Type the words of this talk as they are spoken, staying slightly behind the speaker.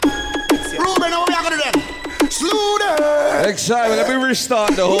Excitement, let me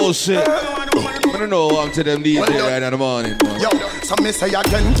restart the whole shit. I don't know I'm to them DJ right in the morning. Yo, so me say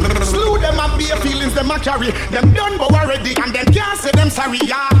again, slew them and be feelings them a carry. Them done but already and them can't say them sorry,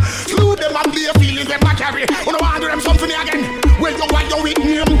 yeah. Slew them and be feelings them a carry. Who don't want to do them something again? Well, you want your with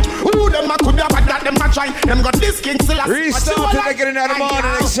him. Who them a could have had that them a try. Them got this king still a restart it again in the morning,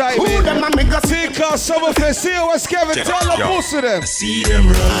 Excitement. Who them a make us take our Summerfest. See what's Kevin, tell the boss of them. See them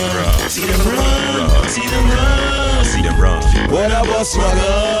run, see them run, see them run, see them run. When I bust my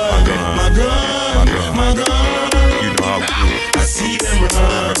gun, my gun, my gun. You know how we do. I see them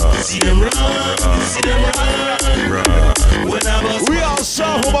run, see them run, see them run. When I bust we all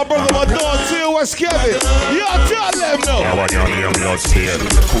saw for my brother, my dog, too. What's Kevin? Yo, tell them no. I want your name blood stain.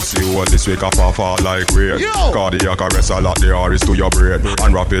 Pussy all this week I fall like rain. Cardiac arrest a lot the R's to your brain.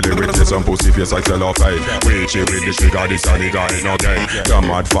 And rapidly with this and pussy face I tell off hey. We chill with this trigger, this and the guy no game. The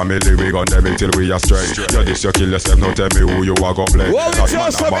mad family we gon' them till we are straight. You this you kill yourself, now tell me who you are gon' play. Well, we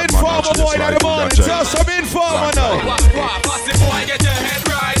tell some informer boy in the morning. Tell some informer now. Pussy boy get your head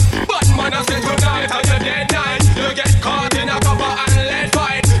right. But man I say tonight and you're dead night. You get caught in a copper and lead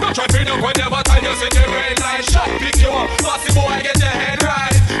fight. Not tripping up whenever time you see the red light. Shot pick you up. Pussy boy get your head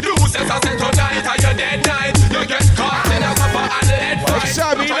right. You says I say tonight and you're dead night. You get caught in a copper and lead fight.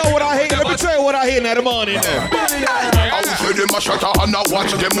 Excitement, you know what I hate? Let me tell you what I hate in the morning. I say them a shut up and I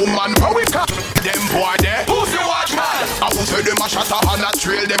watch them woman. How we can't them boy there. Pussy watch man. I say them a shut up and I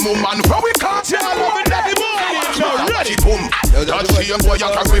trail them woman. How we can't tell them in the morning. Ready boom. Touch the boy you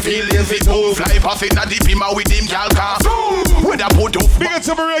can reveal lazy boom. Fly past in a deep him with him gal car. With a put up. Big up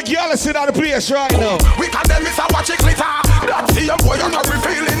to Maria Gallus in the place right now. We can them miss a watch it glitter. That see a boy you can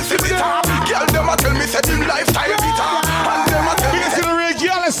reveal in civitar. Girl them a tell me set him lifestyle bitter. And them a tell me set him Maria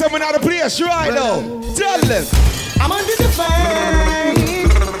Gallus in the place right now. Tell them. I'm under the fame.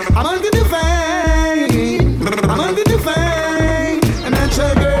 I'm under the fame. I'm under the fame. And I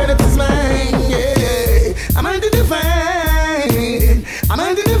try girl that is mine. Yeah. I'm under the fame. I'm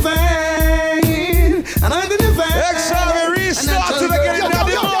under the fame. I'm under the fame. Excitement restart to again in the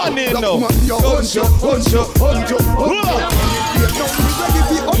morning. No.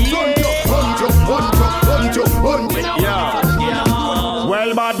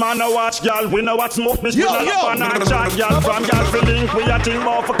 Well, bad man, no watch, y'all. We know what's smoke, miss. We know fun and chat, y'all. From y'all for link, we a think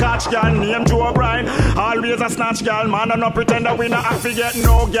more for catch, y'all. Name Joe O'Brien, always a snatch, y'all. Man, and no pretend that we not have to get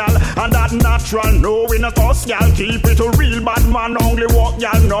no, y'all. And that natural, no, we not us, y'all. Keep it a real bad man, only walk,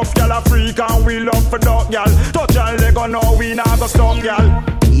 y'all. Enough, y'all, a freak, and we love for dog, y'all. Touch y'all, they go know we not go stop, y'all.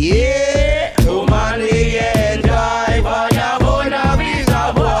 Yeah, woman, we enjoy, but ya wanna be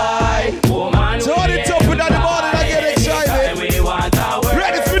the boy. Woman, turn it up in the morning, I get excited.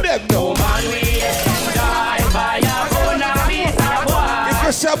 Ready for them, no. Woman, we enjoy, but ya wanna be the boy. If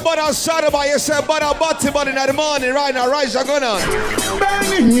you say butt outside of you say butt out bottom in the morning, right now, rise, you're going on.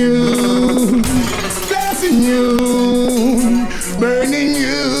 Burning you, blessing you, burning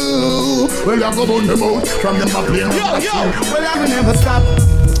you. Well, I go on the boat from the map plane. Well, I will never stop.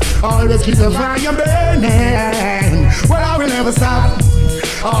 Always keep the fire burning. Well, I will never stop.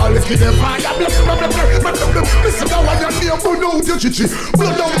 Always keep the fire burning. Listen to what you're doing. Blood out your chichi.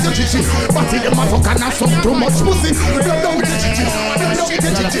 Blood out your chichi. But if you mother can't suck too much pussy, blood out your chichi. Blood out your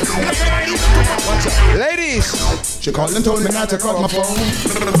chichi. Ladies, she called and told me not to call my phone.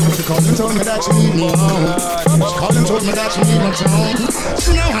 She called and told me that she need me home. She called and told me that she need my tone.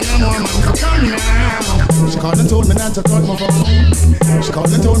 She know I know more man come now. She called and told me not to call my phone. She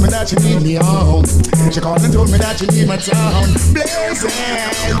called and told me that she need me home. She called and told me that she need my town. Blazing,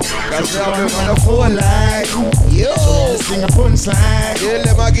 that's how we wanna fall like. Yo, sing a punchline. Yeah,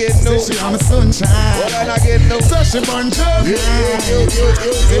 let me get no. Say she on the sunshine. What I get no. So she bunch up.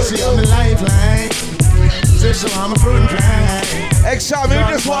 Say she on the lifeline. Say she on the front line. Excitement,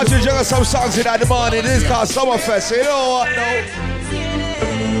 we just want you to juggle some songs in the morning. This is called Summerfest. You know what, no?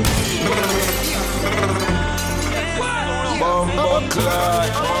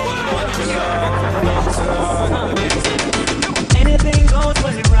 Anything goes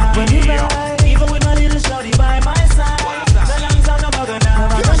when you ride. Even with my little shorty by my side. The lungs are no bugger now.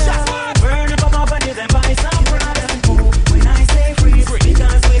 Burn up up and you then buy some pride. When I say free,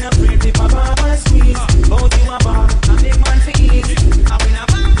 because we not pretty papa was sweet. Both you a bar, a big man for eat. I win a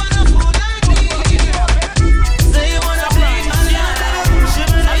bang for the food like me. Say you wanna play,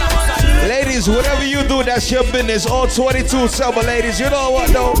 ladies, whatever you do, that's your business. All 22 summer ladies, you know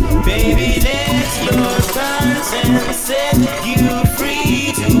what though? Baby, let your conscience set you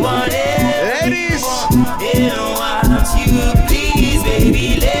free to whatever ladies, you want you please.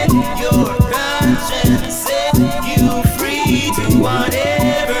 Baby, let your conscience set you free to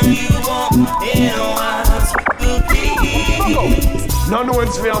whatever you want. You want you please. None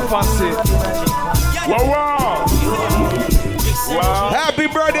one's me and Fussy. Wow. Happy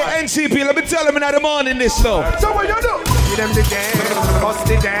birthday, NCP. Let me tell them in the morning this though. So what you do? Give them the dance, bust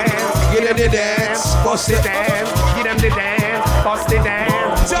the dance. Give them the dance, bust the dance. Give them the dance, bust the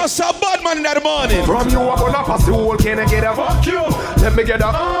dance. Tell some bad man in the morning. From you up on a pussy hole, can I get a fuck you? Let me get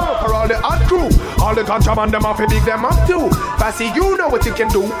a for all the hot crew. All the contraband them off and big them up too. Passy, you know what you can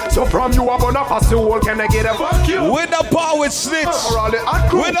do. So from you up on a pussy hole, can I get a fuck you? With the power with Snitch. For all the hot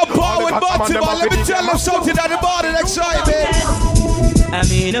crew. With the power with Baltimore. Let me tell them something at the morning, Xsytment. I'm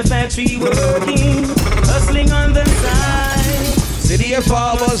in a factory working, hustling on the side. City of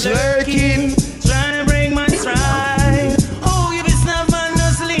farmers lurking, trying to break my stride. Oh, if it's not fun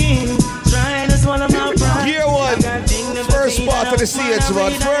hustling, trying to swallow my pride. Year one, first part for the CS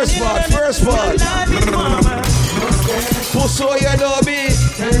one. First part. Pusso, you know me.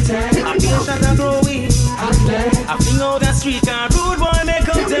 I feel shot and growing. I think all that street car rude boy make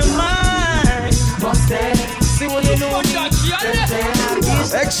up their mind. See what you know.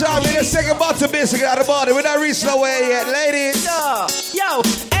 Xsytment, the second bottle basically at the bottom. We're not reaching nowhere yet, ladies. Yo,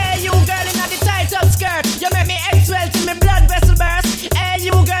 hey you girl in the tight up skirt. You make me X12 till me blood vessel burst. Hey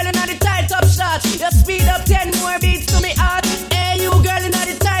you girl in the tight up shorts. You speed up 10 more beats to me heart. Hey you girl in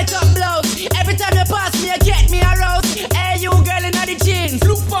the tight up blouse. Every time you pass me, you get me aroused. Hey you girl in the jeans.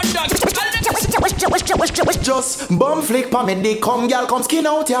 Look on that. Just bum flick pa me dick, come girl, come skin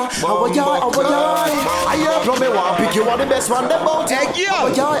out ya. How ya? I hear from me one pick you are the best one that bout ya. How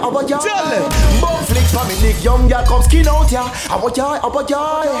ya? Bum flick pa me dick, young girl, come skin out ya. How ya?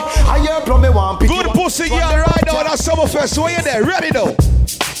 I hear from me one pick. Good pussy girl right now at Summerfest. Where you there? Ready though?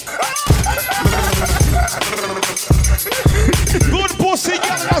 Good pussy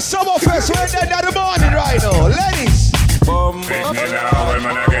girl at Summerfest. Where you there in the morning right now, ladies? Pick me now, well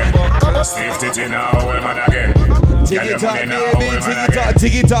man again. Steve Titty now, well man again. Tiki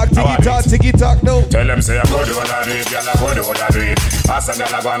talk, baby, tiki talk, no. Tell them say I go do what I do it, girl I go do what I do it. Ask a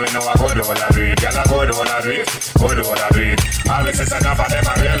girl I go and we know I go do what I do it, girl I go do what I do it, go do what I do it. All the sisters enough of them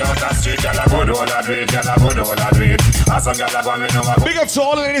are real out that street, girl I go do what I do it, girl I go do what I do it. Ask a girl I go and we know I go. Big up to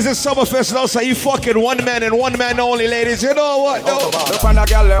all the ladies in Summerfest now, say you fucking one man and one man only, ladies. You know what? No. Look on the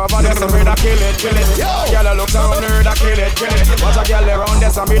girl over there, some me da kill it. Yo, girl look around her, da kill it. Watch a girl around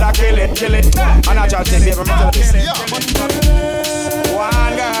there, some me da kill it. And I just take baby, me this.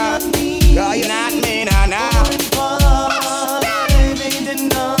 One girl, not me, nah.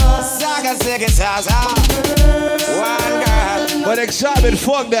 One girl. But Xsytment,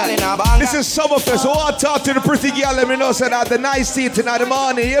 fuck that. This is Summerfest, so I'll talk to the pretty girl. Let me know, say that the nice seat tonight in the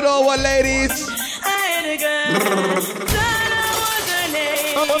morning. You know what, ladies? I had a girl,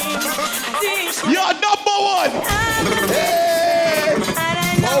 You're number one. Hey.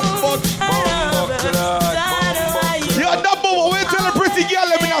 You're number one. We're telling the pretty girl,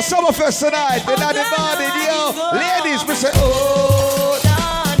 let me know Summerfest tonight. Then at the morning, yo. Ladies, we say, oh.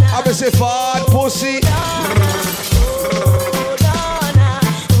 I be say, fart, pussy.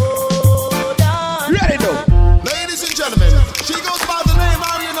 Ready though. Ladies and gentlemen, she goes by the name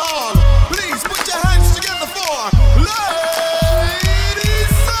Arian Hall. Please put your hands together for Lady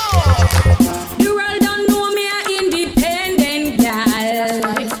Soul. The world don't know me a independent gal.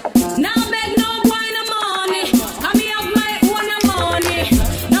 Now beg no boy no money. I me have my own money.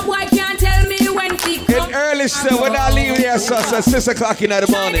 No boy can't tell me when to come. It's early still. We're not leaving here, so it's 6 o'clock in the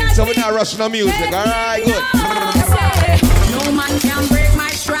morning. So we're not rushing on music. All right, good. No man can break my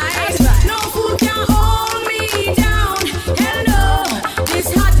stride. No fool can hold me down. Hello,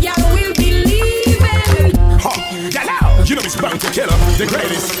 this hot girl will be leaving. You know it's bound to kill her. The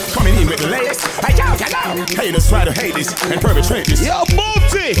greatest coming in with the latest. Hey, yo. Haters try to hate this and perpetrate this. Yo,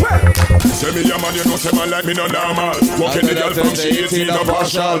 Bounty! Say me a man, you know say man like me no normal. Walking the girl from she 18 no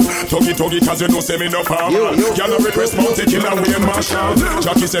partial. Tuggy cause you know say me no formal. Girl a request Bounty killer we and Marshall.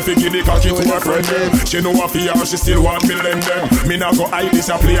 Jackie say fi give the cocky to her friend them. She know what fi her, she still want me lend them. Me now go hide this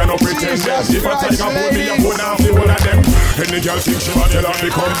a play and no pretend them. If I take a put me a put down the one of them. Any girl think she want tell her to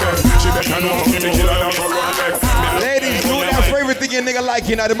come them. She better know me the killer and go run them. Ladies, do that favorite thing your nigga like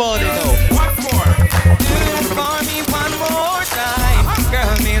in the morning, though. What more? For me one more time,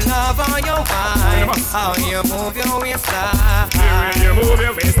 girl, me love all your wine. How you move your waistline. You move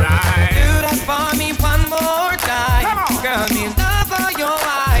your waistline. Do that for me one more time, girl, me love all your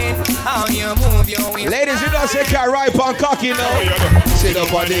wine. How you move your waistline. Ladies, you don't say can't ride on cocky now. Sit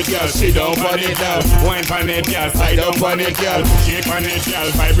up on it, girl. Sit down on it, girl. Wine on it, girl. Side up on it, girl. Shake on it, girl.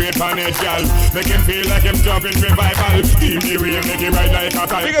 Vibrate on it, girl. Make him feel like him jumping revival. Give the wave, make it ride like a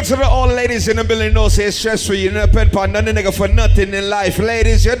kite. Big up to the old ladies in the building. No, say it's stress free. You know, pen pan, none nigga for nothing in life.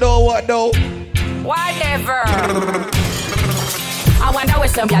 Ladies, you know what though? Whatever. I wonder where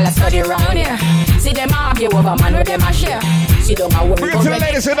some y'all study around here. See them argue over man with them a share. See them a worry. Bring it to the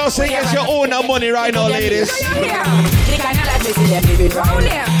ladies and don't say it's your own money right now, ladies. The kind of life we see them living round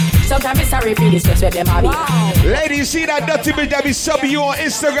here. Sometimes it's sorry for this, where them a be. Ladies, see that dirty bitch that be subbing you on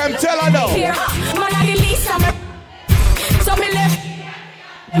Instagram? Tell her now. Man, I release some. So me left.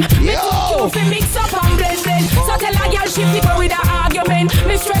 Yo! Me mix up and blend. So tell a girl she fit with an argument.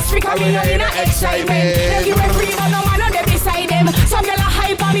 Me stress free coming on in a excitement. They give a free no man on them beside them. Some girl a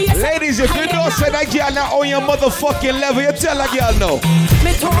hype on me. Ladies, if you don't say that girl not on your motherfucking level, you tell a girl no.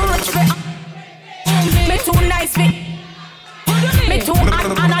 Me too rich for. Me too nice for. Me too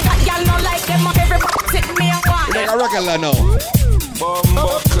and that girl no like them. Everybody sit me and watch. Like a regular now.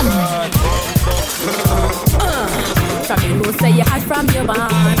 From you who say you had from your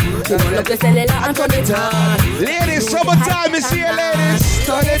band. Who love the cellular and turn it on. Ladies, summertime is here, ladies.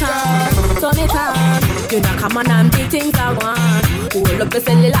 Turn it on, turn it on. You know come on and big things I want. Who love the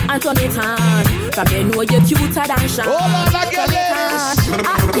cellular and turn it on. From you know you're cuter than Sean. Hold on, like your ladies.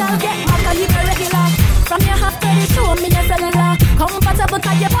 Y'all get mad cause you be regular. From your half to the show me your cellular. Comfortable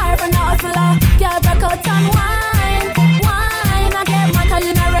cause you're far from the hustler. Girl break out and wine. I get mad cause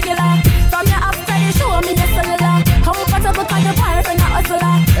you not regular. From your half to the show me your cellular. Comfortable cause you're far from the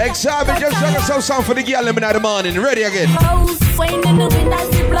hustler. Xsytment, just sing us some song for the girl in the morning. Ready again. Swaying in the wind as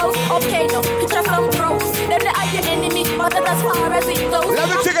it blows. Okay, no, picture some pros. Then they are your enemy, but that's as far as it goes. Let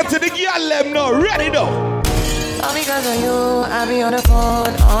me take it to the girl, let them know. Ready though. All because of you, I be on the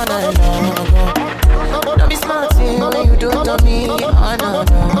phone all night long. Don't be smart when you do it to me. Oh no.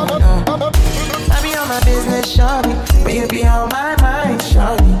 I be on my business, shawty. But you be on my mind,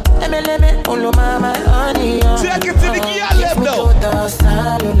 shawty. Let me, all my honey. Take it to the girl, let them know. Kiss me to the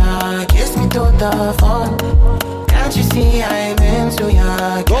cellular, kiss me to the phone. Can't you see I'm into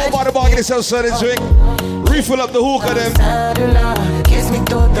ya? Go about the bar, get yourself something to drink. Refill up the hookah them.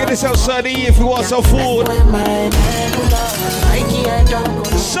 Get yourself something if you want some food.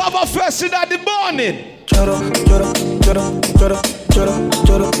 Summer fest in the morning.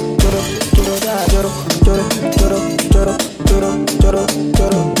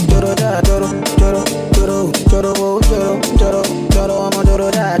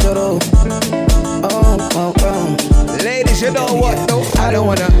 Ladies, you know what? No, I don't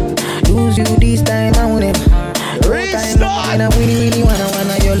wanna lose you this time. I want it. Restart. And I really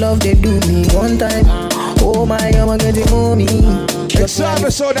wanna your love. They do me one time. Oh my, I'ma get it for me.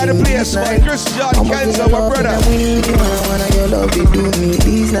 Xsytment Soundz at the place, man. Christian Cancer, my brother. I really wanna your love. They do me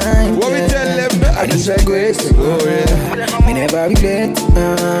this time. What we tell them? I just regret. Oh yeah. Me never regret.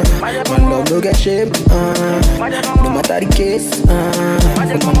 My love no get shaped. No matter the case.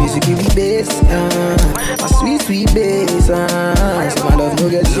 My music give me bass. My sweet bass. So my love no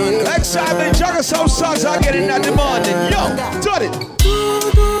get shaped. Xsytment, juggle some songs I get in at the morning. Yo, do it.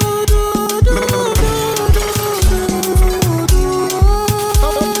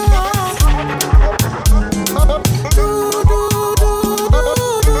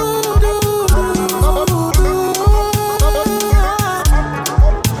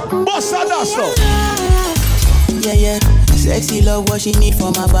 Yeah. Sexy love what she need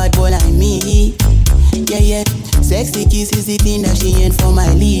for my bad boy like me. Yeah. Sexy kiss is the thing that she ain't for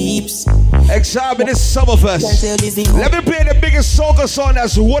my lips. Xsytment, this is Summerfest. Let me play the biggest soca song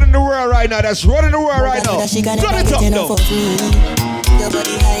that's running the world right now. That's running the world right now. Turn it up though.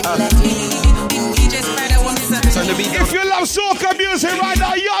 If you love soca music right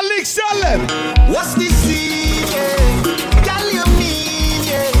now, y'all leaks tell them. What's this scene? Girl, you mean,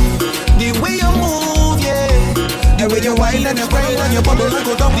 the way you move, the way you whine and you grind and you bubble and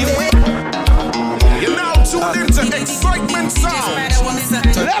go down the way. You're now tuned into Xsytment Soundz.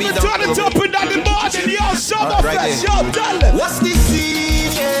 Let me turn it up in the morning, yo, Summerfest, yo, tell them. What's this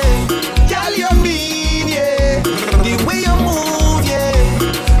scene? Girl, you mean, the way you move,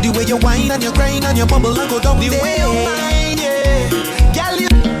 the way you whine and you grind and you bubble and go down the way you whine, girl, you.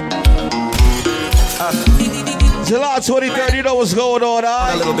 July 23rd, you know what's going on,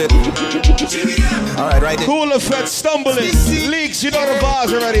 alright? A little bit. Alright, right there. Cool effect, stumbling, leaks, you know the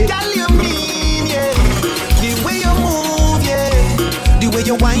bars already. Girl, you mean, the way you move, the way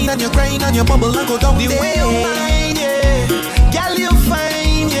you whine and you grind and you bubble and go down the way you whine, girl, you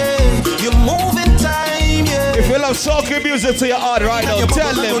fine, you move in time, If you love soca music to your heart right now,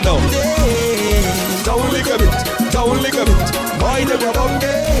 tell them no. Don't lick a bit, don't lick a bit, mind them your bum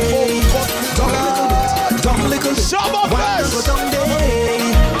day. Don't lick a bit, Summerfest.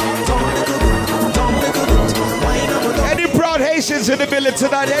 Any proud Haitians in the building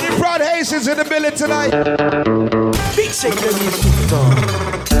tonight? Any proud Haitians in the building tonight? Big shake the music.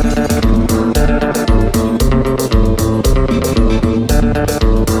 1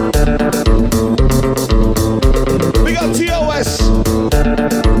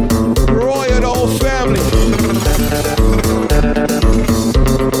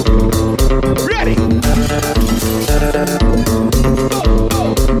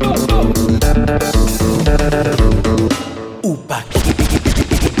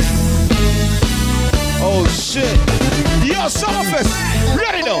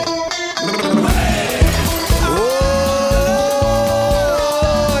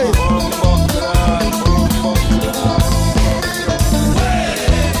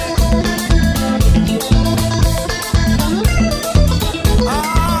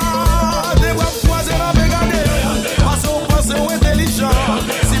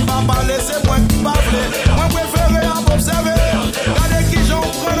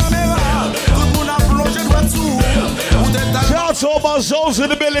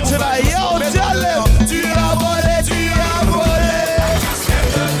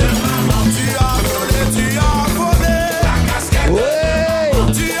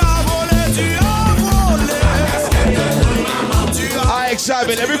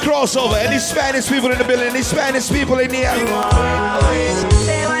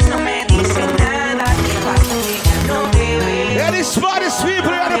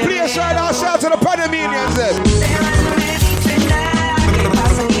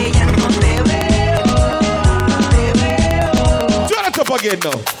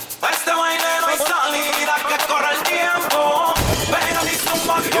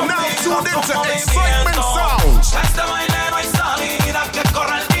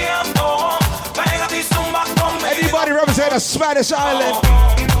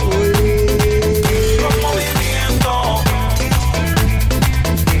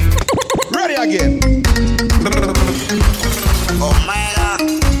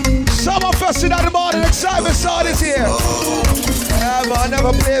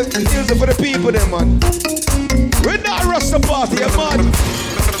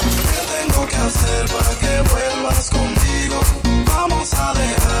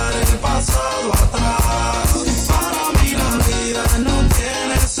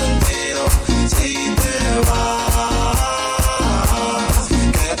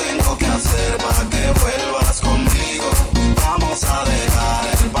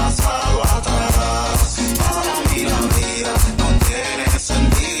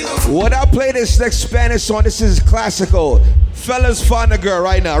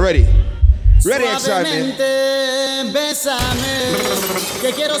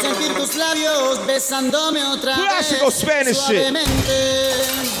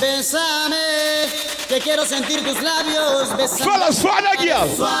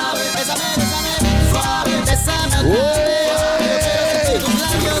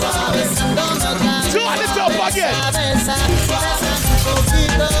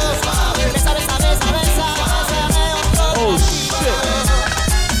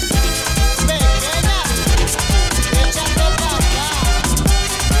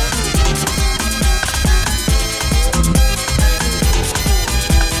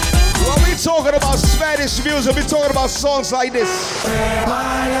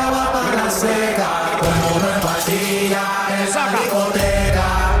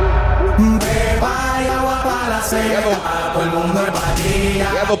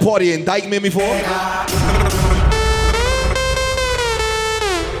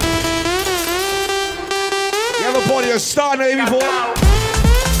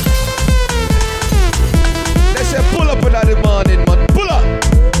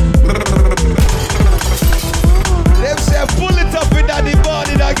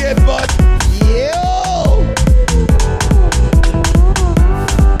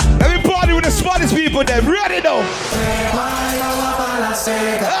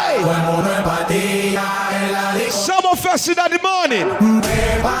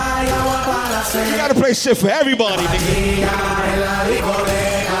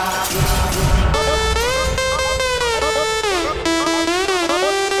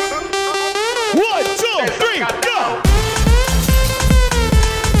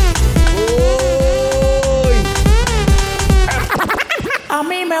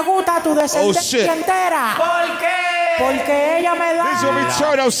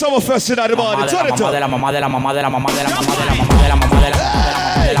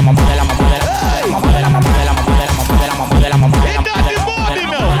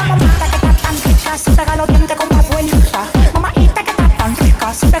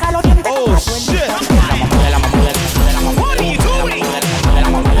 Oh shit! What are you doing?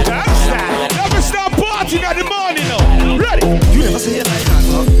 Never stop partying at the morning now. Ready? You never say it like that,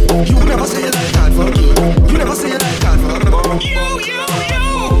 fuck. You never say it like that, fuck. You never say it like that, fuck. You.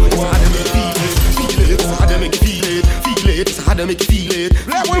 It's hard to make you feel it. Feel it. It's hard to make you feel it.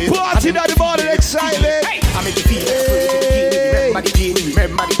 Let me party at the morning, excitement. I make you feel it. Remember the pain.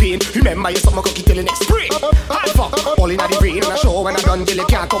 Remember the pain. Remember your summer cookie till the next spring. Hard fuck. All in the rain. And I show when I done till it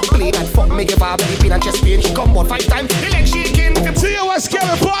can't complain. And fuck me give her belly pain and chest pain. She come out 5 times. The leg shaking. See you was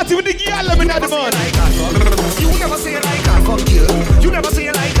Kevin party with the girl. Let me know the morning. You never say it like that, fuck you. You never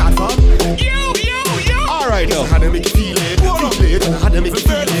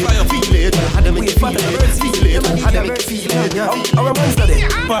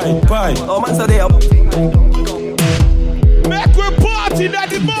Bye. Oh man, so they up. Make we party that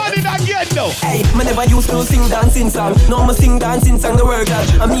the morning again though. Hey, me never used to sing dancing song. Now me sing dancing song the word God.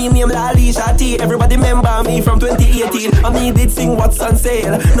 I mean name Lali Shati. Everybody remember me from 2018. I mean did sing What's on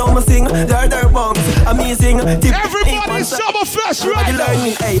Sale. Now me sing Dirt Bombs. I mean sing tip. Everybody Summerfest right now.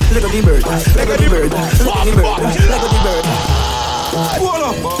 Hey, Lego the bird. Lego the bird. Lego the bird. Lego the bird. Hold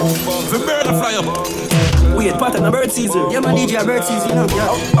up. The bird fly up. Wait, part of the bird season. Yeah, my DJ a bird season. You know,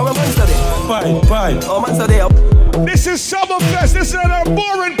 how am I today? Bye. Oh man, so they up. This is Summerfest, this is a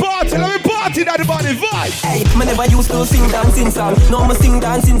boring party. Let me party that about the vibe. Hey, me never used to sing dancing song. Now me sing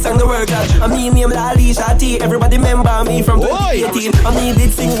dancing song the word God. I mean name Lali Shati. Everybody remember me from 2018. I mean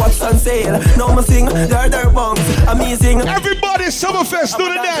did sing What's on Sale. Now me sing Dirt Bombs. I mean sing. Everybody Summerfest do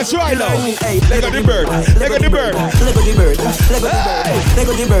the dance right now. Hey, Lego the bird. Lego the bird. Lego the bird.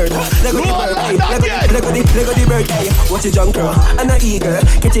 Lego the bird. Lego the bird. Lego the bird. Hey, watch your junk girl. And an eagle.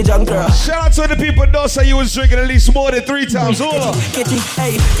 Catch your junk girl. Shout out to the people that say you was drinking at least more than 3 times. Hold on. Catch it,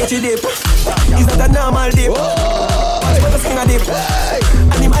 hey, catch it dip. Is that a normal dip? Watch what the singer dip.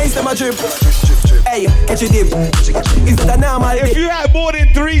 And him ice them a drip. Hey, catch it dip. Is that a normal dip? If you had more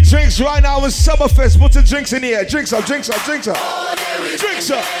than 3 drinks right now with Summerfest, put the drinks in here. Drinks up. Drinks up. Drinks up.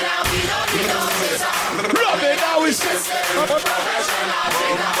 Rub it now is just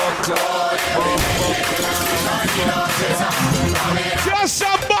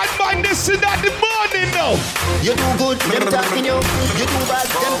a bad man, this and that the morning now. You do good, them talking you. You do bad,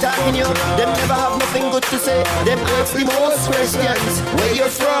 them talking you. Them never have nothing good to say. Them ask the most questions. Where you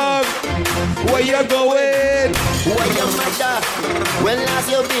from? Where you going? Where your mother? When last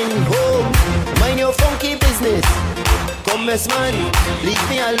you been home? Mind your funky business. Come mess man, leave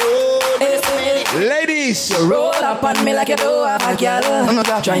me alone. Ladies, roll up on me like a do a girl.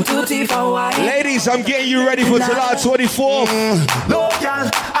 Trying to teeth and wine. Ladies, I'm getting you ready for July 24th. No girl,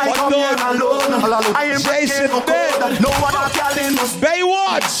 I come here alone. I am Xsytment. No one can in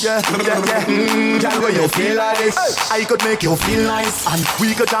Baywatch. Yeah. Girl, when you feel like this, I could make you feel nice, and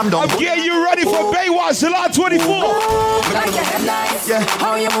we could jam down. I'm getting you ready for Baywatch July 24th. Like your headlights. Yeah.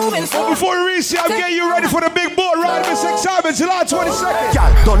 How you moving? But before we reach here, I'm getting you ready for the big boat ride with Xsytment July 22nd.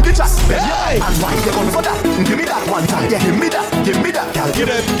 Girl, don't be just hey. And why you going for that? Give me that one time. Yeah, give me that, girl. Get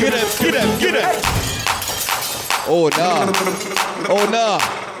it. Oh nah.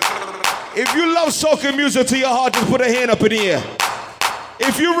 If you love soca music to your heart, just put a hand up in the air.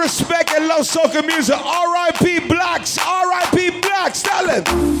 If you respect and love soca music, R.I.P. Blacks, tell him.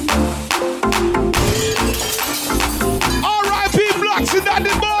 R.I.P. Blacks in that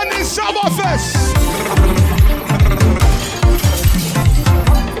morning Summerfest.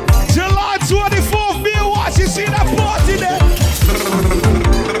 July 24th, be a watch. You see that party there?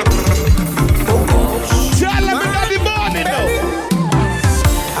 Tell them in the morning though.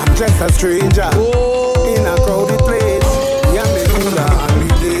 I'm just a stranger in a crowded place.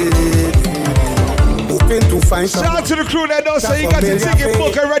 Hoping to find some. Shout out to the crew that knows so you got the ticket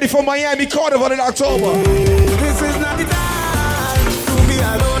book and ready for Miami Carnival in October. This is not the time to be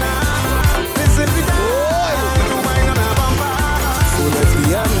alone. This is the time to wind on a bumper. So let's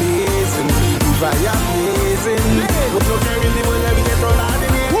be amazing. If I am amazing, what's your name in the world? Let me get from out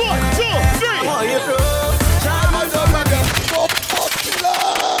of here. 1, 2, 3. Oh, you throw.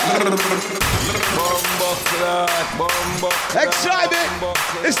 Xsytment,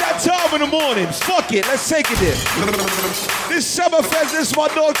 it's that time in the morning. Fuck it, let's take it there. This Summerfest, this is my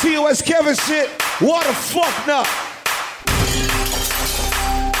dog TOS Kevin shit. What the fuck now?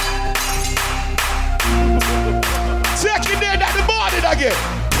 Take it there, that the morning again.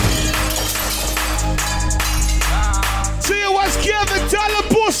 TOS Kevin, tell the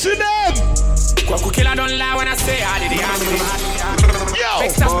pussy them. Killer don't lie when I say I did it. Yo!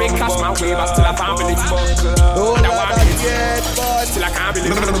 Big stuff, big cash, my way, but still I can't believe it. And I want it, still I can't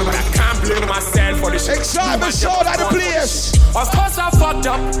believe it. But I can't blame myself for this shit. Xsytment Soundz at the place. Of course I fucked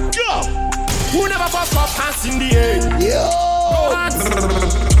up. Yo! Who never fucked up, hands in the air. Yo!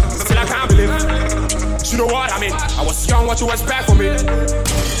 Still I can't believe it. You know what I mean? I was young, what you expect from me?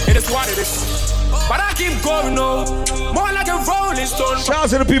 It is what it is. But I keep going on, more like a rolling stone. Shout out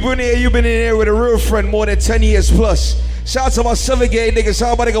to the people in here. You've been in here with a real friend more than 10 years plus. Shout out to my Silvergate niggas.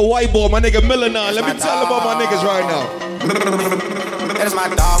 Shout out to my nigga White Boy, my nigga Milanon. Let me tell about my niggas right now. There's my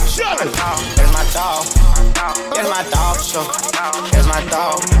dog. Shut it. There's my dog. There's my dog. There's my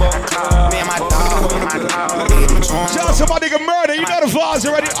dog. Me and my dog. Shout out to my nigga Murder. You know the vibes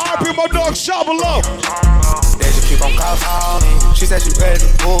already. RP my dog, shout below. There's she gon' call me. She said she ready to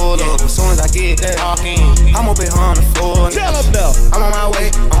pull up. As soon as I get that talking, I'ma be on the floor. Tell them though. I'm on my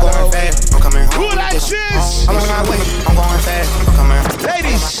way, I'm going fast, I'm coming home. Who that shit? I'm on my way, I'm going fast, I'm coming home.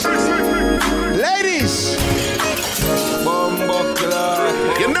 Ladies.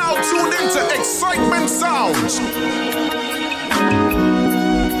 You're now tuned into Xsytment Soundz.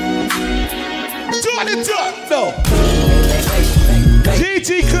 Turn it up, no.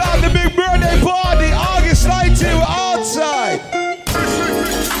 GT Club, the big birthday party, August 19th, we're outside.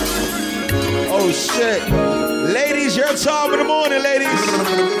 Oh shit. Ladies, your time in the morning, ladies.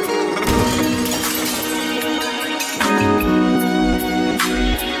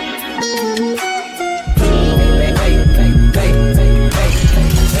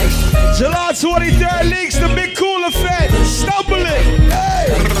 July 23rd, leaks the big cool effect. Stumbling. Hey.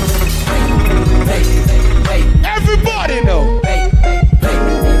 Everybody know.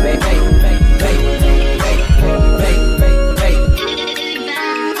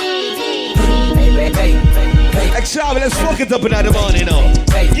 Xsytment, let's fuck it up in the morning now.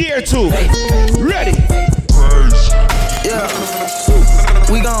 Year 2. Ready. Yeah.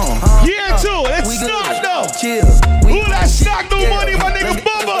 We gone. Year 2. Let's start now. Chill. Who that stock no money, my nigga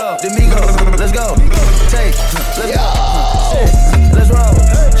Bubba? Domingo. Let's go. Take. Let's go. Let's roll.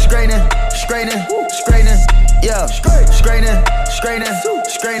 Straightening. Yeah. Straightening.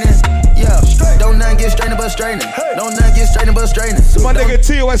 Yeah. Don't nothing get strained but straightening. My nigga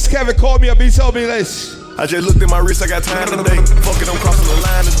TOS Kevin called me up. He told me this. I just looked at my wrist, I got time today. Fuck it, I'm crossing the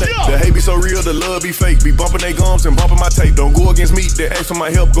line today. The hate be so real, the love be fake. Be bumping they gums and bumping my tape. Don't go against me, they ask for my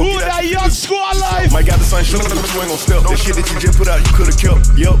help. Go who get that young squad life? Might got the sun shooting, but you ain't gon' step. That shit that you just put out, you could've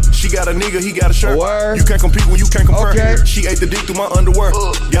kept. Yup, she got a nigga, he got a shirt. You can't compete when you can't compare. Okay. She ate the dick through my underwear.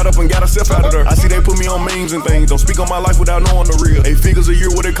 Got up and got herself out of there. I see they put me on memes and things. Don't speak on my life without knowing the real. 8 figures a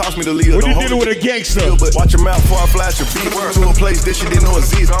year, what it cost me to live. What you dealing with a gangster? But watch your mouth before I flash your feet. To a place that she didn't know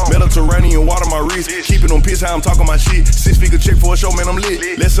exist. Mediterranean water my wrist. Keeping on piss how I'm talking my shit. 6-figure check for a show, man, I'm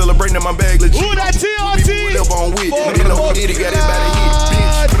lit. Let's celebrate in my bag, legit. Who that TRT? Live on with. They know who did it, got everybody hit.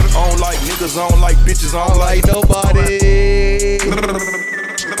 Bitch. I don't like niggas, I don't like bitches, I don't like nobody.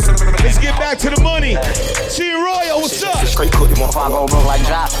 Let's get back to the money. T Royal, what's up? Straight cookie, motherfucker, go broke like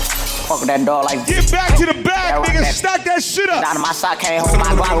Jock. Fuck with that dog like get back to the back, nigga. Stack that shit up. Down to my sock, can't hold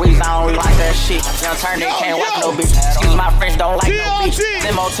my Glock weeds. I don't really like that shit. Young turn, they can't watch no bitch. Excuse my French, don't like no bitch.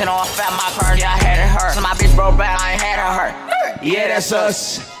 Limo 10 on fat, my currency, I had it hurt. So my bitch broke back, I ain't had her hurt. Yeah, that's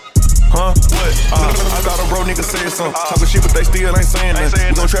us. Huh? What? I thought a bro nigga said something. Talking shit, but they still ain't saying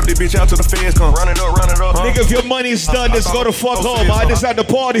nothing. We gon' trap this bitch out till the feds come. Run it up. Huh? Nigga, if your money's done, just go the fuck home. I just had the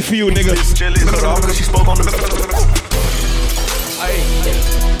party for you, nigga. Cut off because she spoke on the.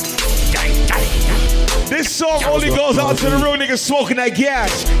 This song only goes out to the real niggas smoking that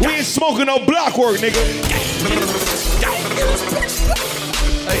gas. We ain't smoking no block work, nigga.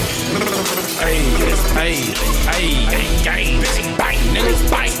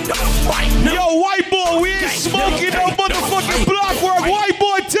 Yo, white boy, we ain't smoking no motherfucking block work. White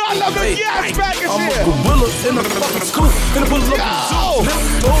boy, tell them the gas pack is I'm here. a gorilla in the fucking scoop. In the pull up the zoo.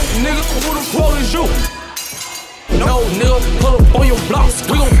 No, nigga, who the fuck is you? No, nigga, pull up on your blocks.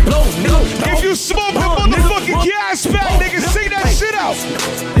 We gon' blow, nigga. If you smoke the motherfucking gas pack, nigga, sing that shit out.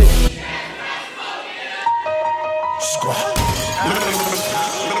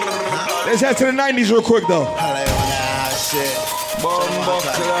 Let's head to the 90s real quick, though.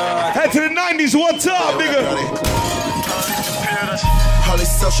 Head to the 90s one time, nigga. All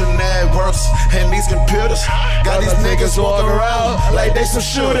these social networks and these computers got these niggas walking around like they some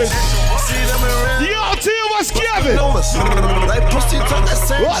shooters. See them around. Yo, tell what's Kevin. They pussy talk that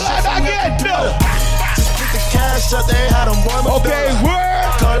same shit. I get no. Just get the cash up, they had them warm up. Okay,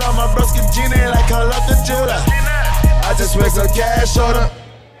 word. Call out my broski Gina like call up the Judah. I just make some cash on her.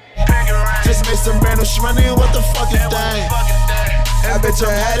 Just make some random shmoney, what the fuck you think? That bitch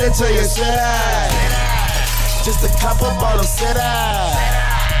your head into your side. Just a couple bottles sit out.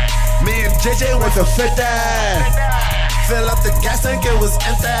 Me and JJ went to 50. Fill up the gas tank, it was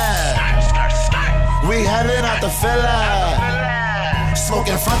empty. We had it out the filler.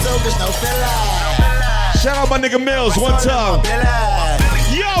 Smoking fronto, bitch, no filler. Shout out my nigga Mills one time.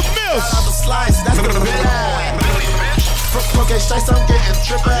 Yo, Mills. Shout out the slice, that's the villa. From okay, straight, I'm getting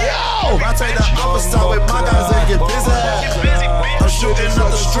trippin'. Yo! I take the opposite with my guys and get busy. I'm shooting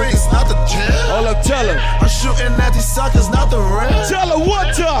up the streets, not the gym. All up, tell him. I'm shooting at these suckers, not the rim. Tell him one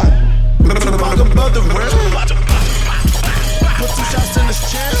time. Talk above the rim. Put 2 shots in his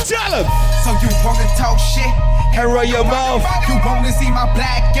chin. Tell him. So you wanna talk shit? And run your mouth. You wanna see my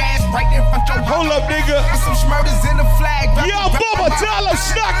black ass right in front your hold up, nigga. With some smurders in the flag. Yo, Bubba, tell him,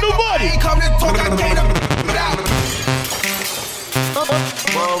 stack the money. I ain't come to talk, I came to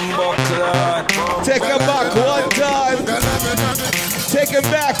Take it back one time. Take it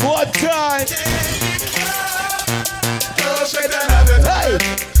back one time. Shake that love it, hey.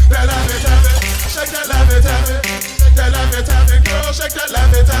 That love it, have it. Shake that love it, have it. Shake that love it, have it. Girl, shake that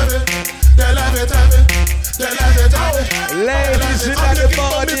love it, have it. That love it, have it. That love it, have it. Ladies, you got the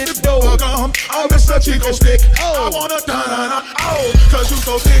body dough. I'm Mr. Chico Stick. I wanna dun-dun-dun. Oh, cause you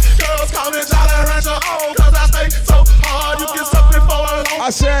so thick. Girls call me Jolly Rancher. Oh, cause I stay so hard. You get something for a long. I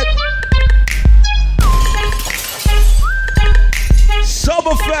said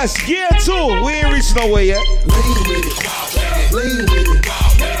Summerfest, Gear 2. We ain't reached nowhere yet. Lean with it. Lean with it.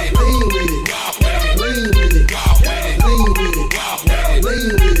 Lean with it. Lean with it. Lean with it. Lean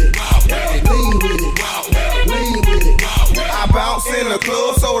with it. Lean with it. Lean with it. I bounce in the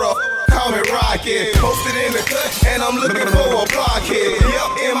club, so the call me Rocket. Posted in the cut, and I'm looking for a blockhead.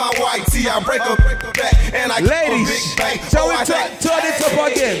 Yep, in my white tee, I break a back, and I ladies, big bang. turn it up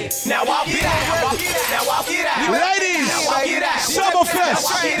again. Now walk it out. Now walk it out. Ladies, Summerfest.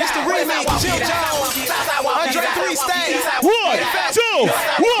 This the remake. Jill Jones, Andre 3 Stage. 1, 2,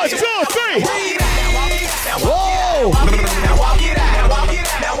 1, 2, 3. Whoa!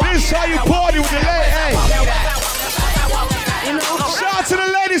 This is how you party with the ladies. Hey. Shout out to the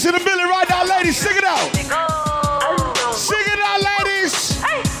ladies in the building right now, ladies. Sing it out. Sing it out, ladies.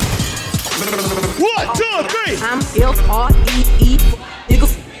 1, 2, 3. I'm L-R-E-E. Nigga,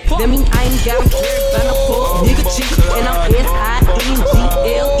 that mean I ain't got a crib, but I'm full nigga cheap. And I'm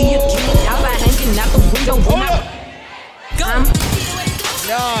S-I-N-G-L-E again. Y'all by hanging out the window when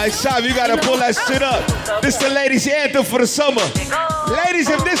Nah, it's time you gotta pull that shit up. This the ladies' anthem for the summer. Ladies,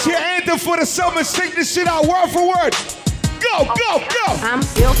 if this your anthem for the summer, sing this shit out word for word. Go, go, go! I'm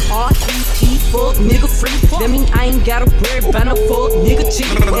L-R-E-E, fuck nigga free. That mean I ain't got a bird, but I'm fuck nigga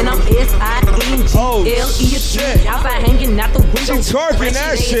cheap. And I'm S-I-N-G-L-E again. Y'all by hanging out the window. She twerking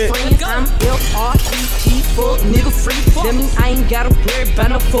that shit. I'm L-R-E-E, fuck nigga free. That mean I ain't got a bird,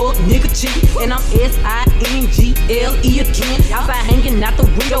 but I'm fuck nigga cheap. And I'm S-I-N-G-L-E again. Y'all by hanging out the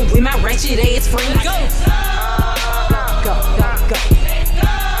window with my ratchet ass friend. Go! Go, go, go.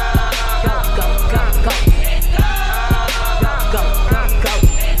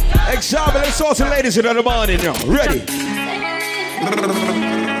 Xsytment, let's talk to ladies in the morning now. Ready?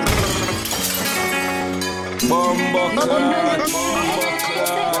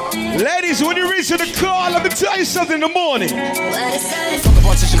 Ladies, when you reach in the car, let me tell you something in the morning. Fuck a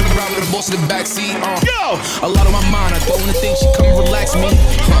bunch of shit around with the boss in the backseat. Go! A lot on my mind, I don't wanna think she come relax me.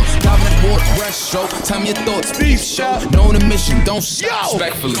 Diving at board, breaststroke. Tell me your thoughts, beef show. Know the mission, don't stop.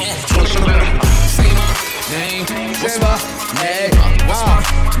 Respectfully. Say my name. What's my name? What's my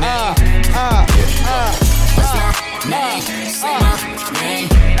name? What's my name? Say my name.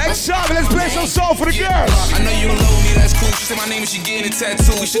 Xsytment, let's play some song for the girls. I know you don't love me, that's cool. She said my name and she getting a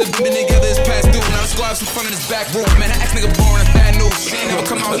tattoo. We should have been together this past due. Now let's go out some fun in this back room. Man, that ex nigga boring, that's bad news. She ain't never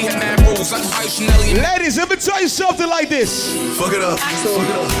come out, he had mad rules. Like Ice Chanel. Ladies, let me tell you something like this. Fuck it up,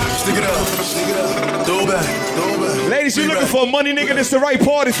 stick it up, throw it back, throw it back. Ladies, you looking for a money nigga, this the right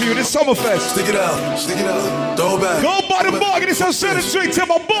party for you, this Summerfest. Stick it out, throw it back. Go by the bar, get this some shit and drink to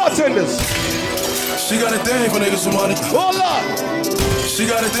my bartenders. She got a thing for niggas with money. Hold up. She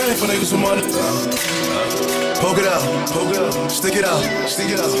got a thing for niggas with money. Poke it out, stick it out,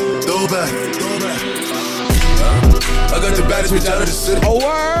 throw it back, I got the baddest bitch out of the city. Oh,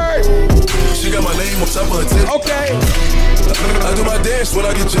 word. She got my name on top of her titty. Okay. I do my dance when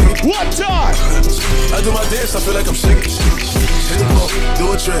I get jiggy. What time? I do my dance, I feel like I'm shaking.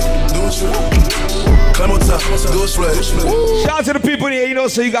 Do a trick, climb on top, do a sweat. Shout out to the people here, you know,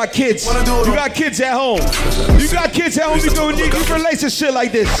 so you got kids. You got kids at home. You got kids at home, you go need you relate to shit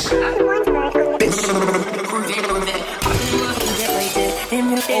like this.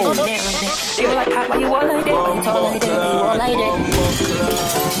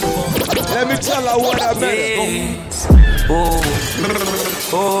 Let me tell her what I meant.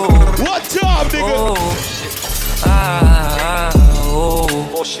 What time, nigga?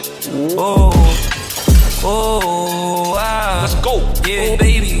 Let's go. Yeah,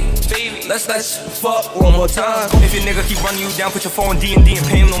 baby. Let's fuck one more time. If your nigga keep running you down, put your phone D&D and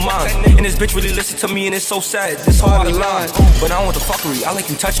pay him no mind. And this bitch really listen to me and it's so sad. This hard to line. But I don't want the fuckery. I like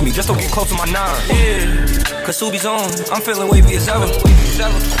you touch me, just don't get close to my nine. Yeah, cause Subi's on. I'm feeling wavy as ever.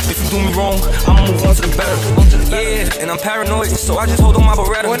 If you do me wrong, I'ma move on to the better. Yeah, and I'm paranoid, so I just hold on my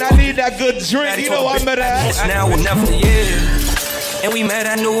Beretta. When I need that good drink, you know I'm better at. It's now or never, yeah. And we met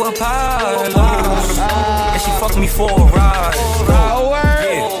at New Apollo. And she fucked me for a ride.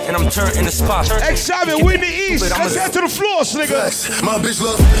 Yeah, and I'm turn in the spot. Xsytment, we in the east. Let's head to the floors, nigga. My bitch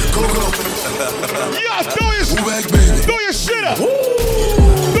love Coco. Yeah, throw your shit up.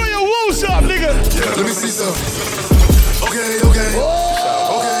 Throw your woos up, nigga. Yeah, let me see some. Okay.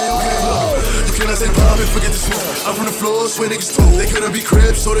 You cannot say pop and forget the smoke. I'm from the floors where niggas told. They couldn't be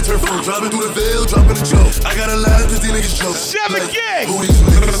cribs, so they turn phone. Driving through the veil, dropping the joke. I got a laugh cause these niggas joke. Seven gang. Who these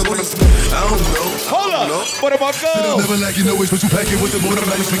niggas? I don't know. Hold up. What about go? Never lacking no way, but you pack it with the motor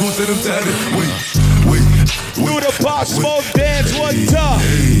lights. We gon' send them to heaven. Wait. Do the pop smoke dance one time.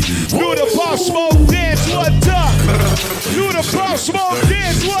 Do the pop smoke dance one time. Do the pop smoke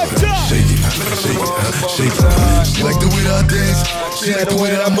dance one time. Shake it. She like the way that I dance. She like the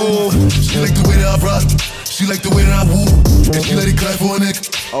way that I move. She like the way that I rock. She like the way that I woo. And she let it clap for a nigga.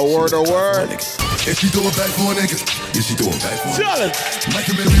 A word. And she throw it back for a nigga. Yeah, she throw it back for a nigga. Tell it.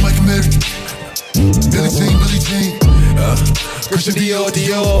 Michael Mary. Billie Jean. Christian Dior.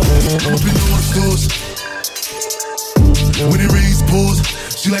 I'm up in all the stores. When it rains, pours.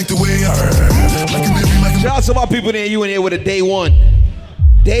 She like the way I Shout out to my people there, you in here with a day one.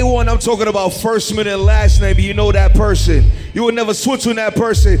 Day one, I'm talking about first minute and last name. You know that person. You will never switch on that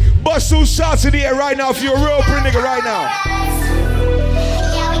person. Bust two shots in the air right now if you're a real pretty nigga right now.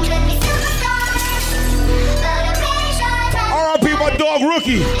 R.I.P. my dog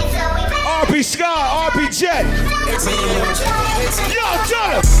Rookie. R.P. Sky, R.P. Jet. Yo,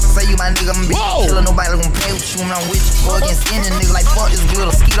 tell him. Say you my nigga, I'm bitch. Killer, nobody gon' play with you when I'm with you. Go against any nigga like fuck this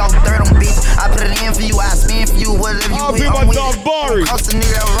glitter. Skeet off the dirt on bitch. I put it in for you, I spin for you, whatever you with. I'm my dog Barry. Cost a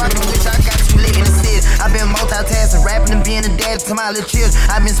nigga rockin' with you, I got you lit in the city. I been multitasking, rapping and being a dad to my little children.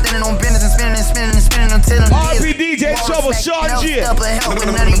 I been spinning on business and spinning until I'm R.P. DJ Trouble, Sean G. Help with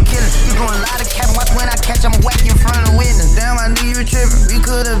none of you killers. You gon' lie to cap, watch when I catch, I'ma whack in front of the witness. Damn, I knew you were tripping. We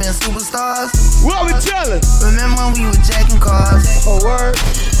could've been superstars. What we tellin'? Remember when we were jacking cars? Oh, word.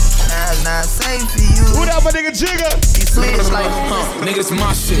 Now it's not safe for you. Who that my nigga Jigga? He switched like, nigga, it's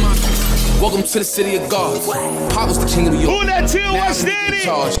my shit. Welcome to the city of God. Pop was the king of New York. Who that Till West Danny?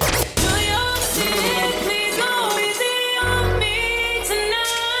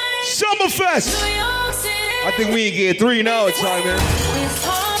 Summerfest. I think we ain't getting 3 now at time, man.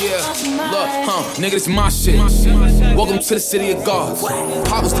 Yeah, look, nigga, it's my shit. Welcome to the city of God.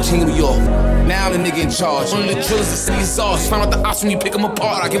 Pop was the king of New York. Now the nigga in charge. One of the drillers, the city sauce. Found out the ops when you pick them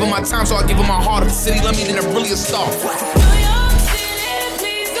apart. I give them my time, so I give them my heart. If the city love me, then they're really a star.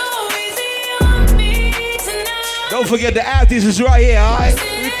 Don't forget the after's is right here, alright?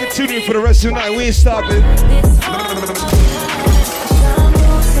 We continue for the rest of the night. We ain't stopping.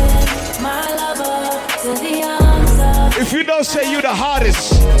 If you don't say you the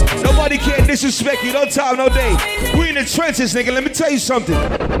hottest, nobody can disrespect you. No time, no day. We in the trenches, nigga. Let me tell you something.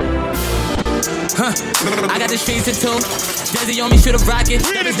 I got the streets to two. Desi on me, shoot a rocket.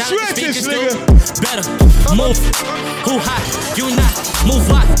 We in the trenches, nigga. Better move. Who hot? You not. Move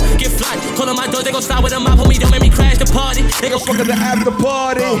what? Get fly. Call on my door, they gon' start with a mop. Homie, don't make me crash the party. They gon' fuck at the after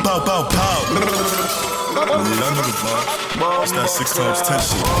party. Pow. It's that 6 times 10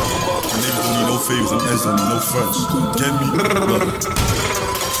 shit. My niggas don't need no favors, and ends don't need no friends. Get me?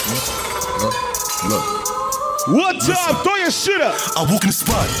 Look. What time? Throw your shit up. I walk in the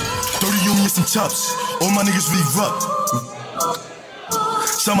spot. 30 on me and some chops. All my niggas really rock.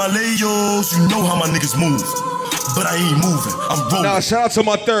 Shout my Leos, you know how my niggas move. But I ain't moving, I'm rolling. Nah, shout out to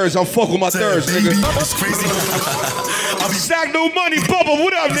my thirds. I'm fucking with my thirds, nigga. It's crazy. Stack no money, Bubba.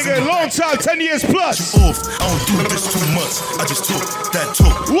 What up, nigga? Long time, 10 years plus. Off. I don't do this too much. I just talk that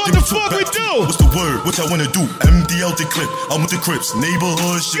talk. What the fuck we do? What's the word? What y'all wanna do? MDL the clip. I'm with the Crips.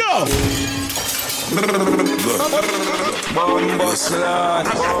 Neighborhood shit. Go.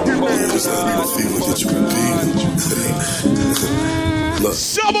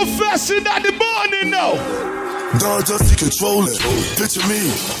 Summerfest in the morning, though. Dog just controlling. Picture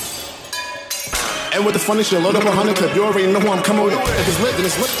me. And with the funny shit, load up 100 clip. You already know who I'm coming with. If it's lit, then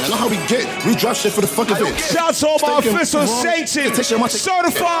it's lit. I know how we get. We drop shit for the fuck of it. Shout out to all my official sanctions.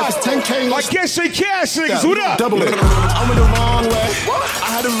 Certified. 10K. I guess they cash niggas. What up? Double it. I'm in the wrong way.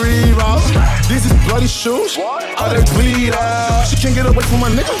 I had to reroute. These is bloody shoes. I let it bleed out. She can't get away from my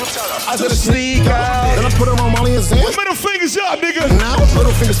nigga. I let her sneak out. Then I put her on Molly and Zan. Middle fingers up, nigga. Now,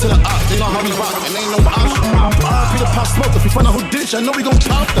 middle fingers to the up. They know how we rock. And ain't no option. RP the pop smoke. If we find out who did, I know we gon'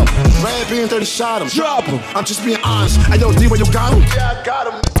 pop them. Red being 30 shot. Drop him. I'm just being honest. Hey, yo, D, where you got him? Yeah, I got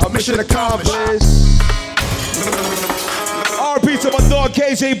him. Mission accomplished. RP to my dog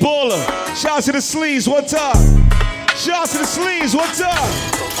KJ Baller. Shout out to the sleeves, one time. Shout out to the sleeves, one time.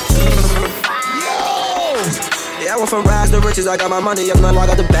 Yo! Yeah, I went from rags to riches. I got my money up now. I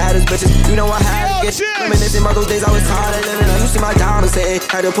got the baddest bitches. You know I had to get reminiscing about those days I was tired of living. You see my diamonds say,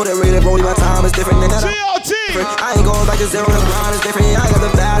 had to put it real, bro. My time is different than that. I ain't going back to zero. The grind is different. Yeah, I got the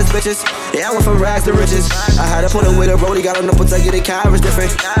baddest bitches. Yeah, I went from rags to riches. I had to put it with a Brody. Got enough to get the carriage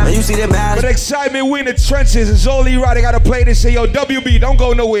different. And you see the baddest. But excitement, we in the trenches. It's only right. I gotta play this shit. Yo, WB, don't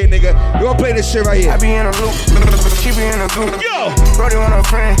go nowhere, nigga. You gonna play this shit right here. I be in a loop. She be in a group. Yo, Brody want a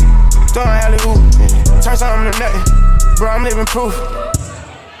friend. Throwing alley-oop. Turn something to nothing. Bro, I'm living proof.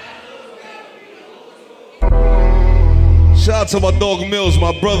 shout out to my dog Mills,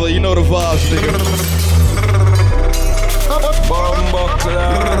 my brother. You know the vibes, nigga.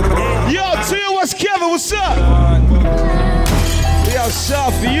 Yo, Tio, what's Kevin? What's up? We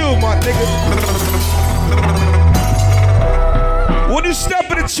outside for you, my nigga. When you step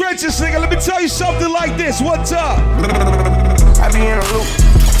in the trenches, nigga, let me tell you something like this. What's up? I be in a loop.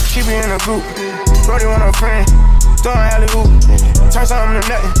 She be in a group. Brody want a friend. Throwing alley-oop. Turn something to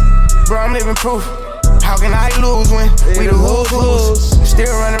nothing. Bro, I'm living proof. How can I lose when we the lose? Still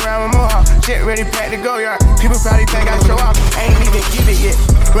running around with more. Shit ready, packed to go, y'all. People probably think I show off. I ain't even give it yet.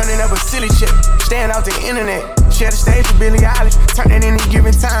 Running up a silly shit. Staying out the internet. Share the stage with Billie Eilish. Turn it any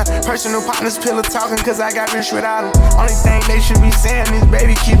given time. Personal partners, pillow talking, cause I got rich without them. Only thing they should be saying is,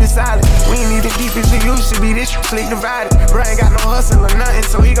 baby, keep it silent. We ain't even deep as we used to be. This click divided. Bro ain't got no hustle or nothing,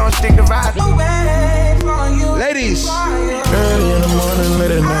 so he gon' stick divided. Ladies. Early in the morning,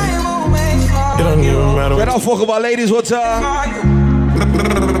 late at night. It don't even matter. Can I fuck about ladies? What time?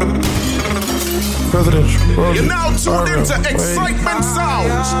 Presidential. You're now tuned into Xsytment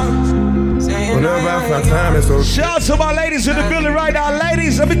Soundz. Whenever I find time, it's okay. Shout out to my ladies in the building right now.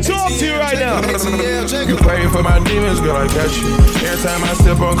 Ladies, let me talk to you right now. You pray for my demons, girl, I got you. Every time I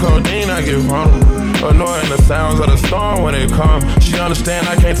sip on codeine, I get vulnerable. Annoying the sounds of the storm when they come. She understand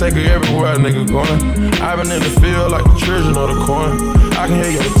I can't take her everywhere a nigga going. I've been in the field like the children of the corn. I can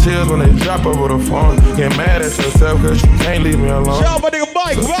hear your tears when they drop over the phone. Get mad at yourself cause you can't leave me alone. Shout out my nigga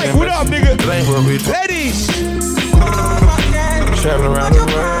Mike, what up, nigga? Ladies! Traveling around the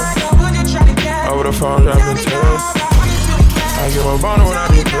world. Over the phone, dropping tears. I get my boner when I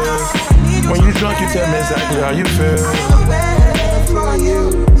get pissed. When you drunk, you tell me exactly how you feel.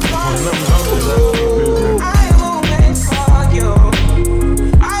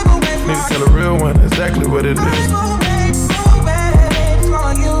 Need to tell a real one exactly what it is.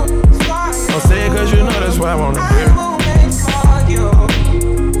 Don't say it cause you know that's why I wanna hear.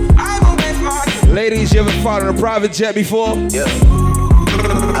 Ladies, you ever fought on a private jet before? Yeah.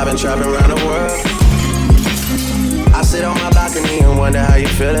 I've been traveling around the world. I sit on my balcony and wonder how you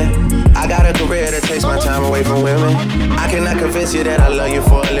feeling. I got a career that takes my time away from women. I cannot convince you that I love you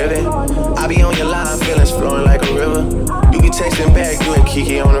for a living. I be on your line, feelings flowing like a river. You be texting back, you and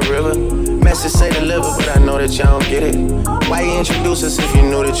Kiki on the river. Message say deliver, but I know that y'all don't get it. Why you introduce us if you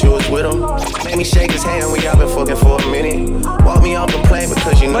knew that you was with him? Made me shake his hand, we all been fucking for a minute. Walk me off the plane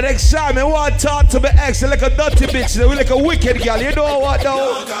because you know. But excitement, want to talk to my ex like a dirty bitch, we like a wicked girl, you know what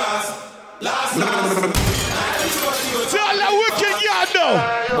though? Tell that wicked girl though.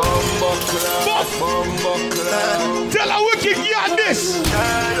 Tell that wicked girl this.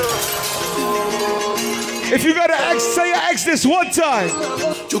 If you got an ex, say your ex this one time.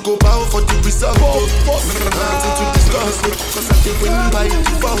 You go bow for the result. Nothing to discuss. Cause I did win by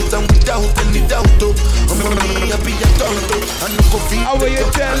default and without any doubt. I'm only happy I don't. I no go feed it. I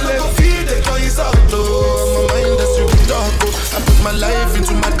no go feed it. Cause it's out though. My mind that's really dark. I put my life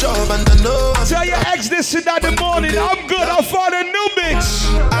into my job and I know. Tell your ex this shit in the morning. I'm good. I found a new bitch.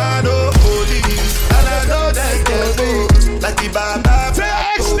 I know police and I know that they're good. Like the Baba. Tell your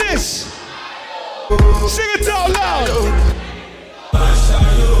ex this. Sing it out loud.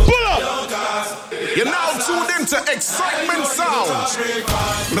 Pull up. You're now tuned into Xsytment Soundz.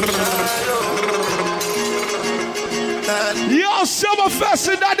 Yo, Summerfest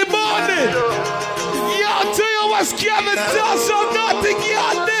in the morning. Yo, tell you what's Kevin does so nothing.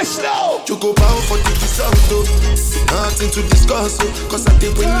 Yo, this though. You go bow for the result though. Nothing to discuss cause I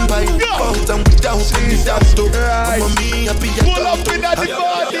did win by default and without any doubt though. I'm on me happy I pull up in the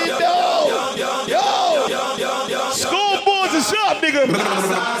morning though. Yo, school boys is up, nigga.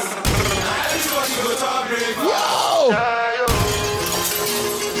 Yo,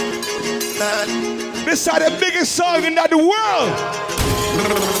 this is the biggest song in the world.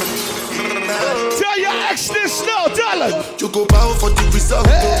 Tell your ex this now, tell her. You go bow for the result.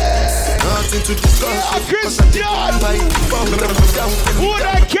 Nothing to discuss. Yeah, Christian. Who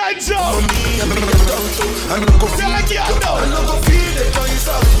that can't tell? Tell her girl now.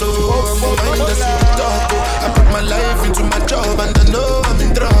 I put my life into my job and I know I'm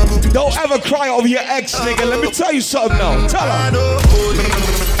in trouble. Don't ever ever cry over your ex, nigga, let me tell you something now. Tell her. I know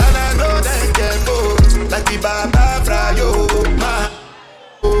that can go like the Baba Frayo.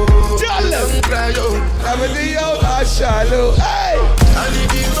 Tell them. I'm a Dio, I shallow. Hey. I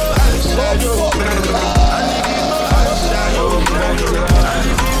need you, I shallow.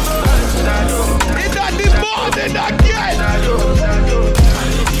 It's not the morning again.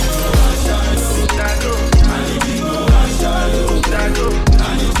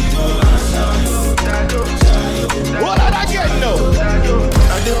 What did I get now?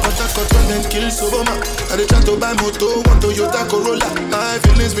 I did Patagot and then kill Soboma. I did try to buy moto, one Toyota Corolla. My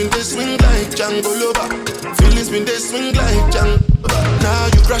feelings been they swing like Django Lover. Feelings been they swing like Django. Now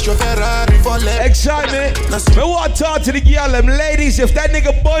you crash your Ferrari for less. Excitement. Me want to talk to the girl, them ladies. If that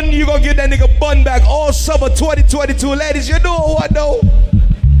nigga bun, you gonna get that nigga bun back all summer 2022. Ladies, you know what though?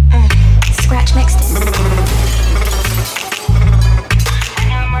 Scratch next.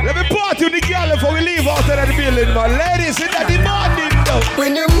 Let me party with the girl before we leave out of the building, man. Ladies, in that demanding though.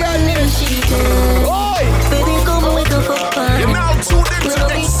 When the morning she comes, oi, baby, come wake up for fun. You're now tuned into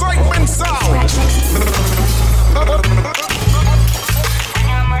Xsytment Soundz.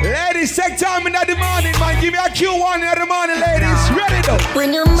 Ladies, take time in the morning, man. Give me a Q1 in the morning, ladies. Ready though?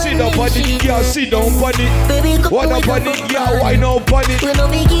 When the Sit down on it, girl. Sit down on it. Baby, come What up on it, girl? Why no on it? Down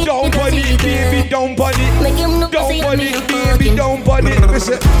on it, baby. Down on it. Down on it, baby. Down on it.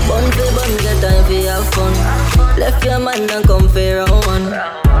 Listen. Bun for bun, get time for have fun. Left your man and come for round one.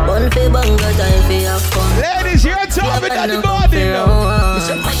 Bun for bun, get time for have fun. Ladies, you're top in the morning now.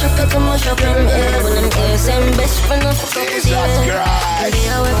 Mash up like a mash up in air. When them same best friend of fuck up with you. Baby,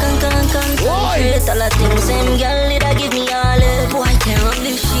 I work and concentrate. All the things same girl did I give me all it. Boy, tear up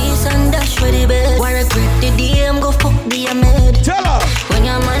the sheets and dash for the bed. Why regret the day I'm go fuck the maid. Tell her. When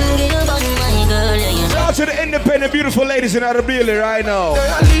your man give you back my girl, yeah, you know. Shout out to the independent, beautiful ladies in our building right now.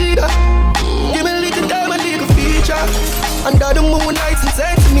 Leader, give me a little time and little feature. Under the moonlight and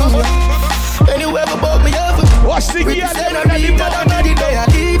say to me, anywhere above me ever. Watch the girl give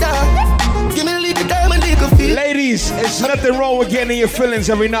me a little time and little feature. Ladies, it's nothing wrong with getting your feelings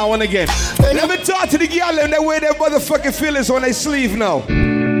every now and again. Let me talk to the girl and they wear their motherfucking feelings on their sleeve now.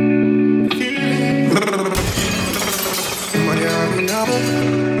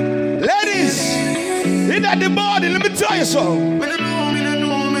 Ladies, in that the body, let me tell you something.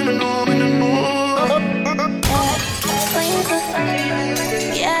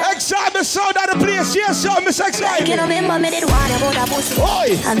 Xsytment Soundz out of place, yes, sir, Miss Xsytment. You remember me did one about a pussy.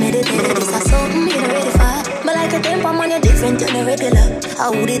 Oi. I meditated, this is something you ready for. But like a temper, man, you're different than a regular. I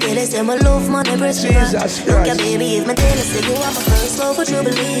would tell you, say my love, man, I breast you. Look at baby, if my tell you, say you are my first love, would you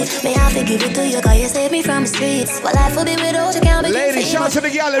believe? May I forgive it to you, cause you saved me from the streets. But life will be without you, can't be. Ladies, shout out to the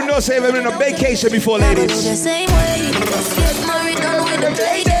girl who knows they've been on a vacation before, ladies. The same way, get married, done with the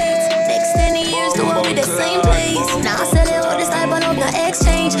play dates. Next 10 years, do it with the same place. Now I said it all this time, but no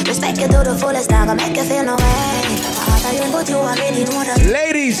exchange. Respect you to the fullest, I'm gonna make you feel no way.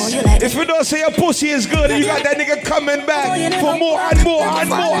 Ladies, if you don't say your pussy is good, you got that nigga coming back for more and more and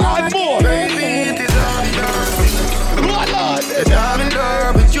more and more. Lord, I'm in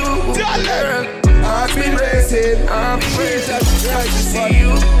love with you, girl. I've been racing, I'm Jesus Christ to see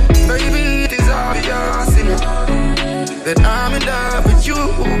you. Baby, it is obvious that I'm in love with you,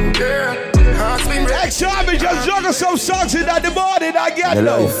 girl. Next time we just juggle some songs in that the morning, I get the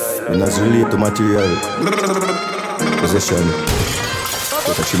life, and as relate to material possession,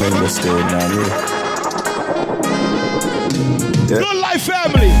 but a tremendous state now. Good life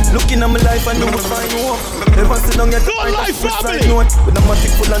family. Looking at my life, I know I find hope. Never sit down yet. Good life family. When I'm a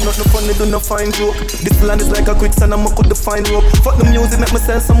tick full of nothing funny, do not find joke. This land is like a quicksand, I'm a could define rope. Fuck the music, make me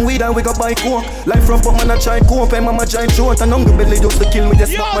sell some weed and we got buy coke. Life rough, but man I try cope. And mama giant short and hungry belly just to kill me.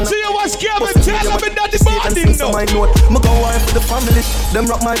 Just yo, man. See you what's Kevin, tell them in that the body, no. Me go wife for the family.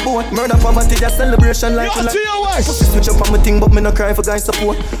 Them rock my boat. Murder poverty, a celebration like yo, see you what. Switch up on my thing, but me no cry for guys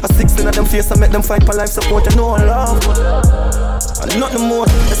support. A 16 of them face, I make them fight for life support. I know I love. And nothing more.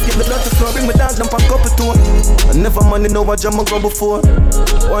 Let's give the love to floor. Bring me down, jump and couple to it. I never money, know what jam I go before.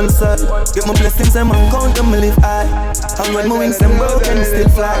 One side, get my blessings and my count them live high. And when my wings them broken, me still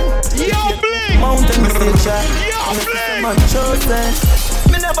fly. Yo, blink! Mountain, me still try. Yo, blink! My chosen.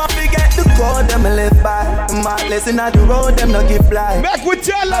 Me never forget the code them live by. My blessing at the road, them no give blind. Back with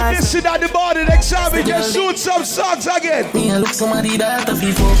tell like this shit at the body. Next time we just shoot some songs again. Me look somebody that a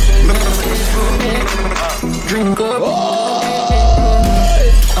people. Drink up.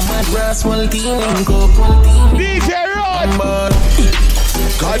 I'm a grass one team in go. DJ Rod.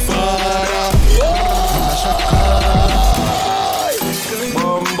 Godfather.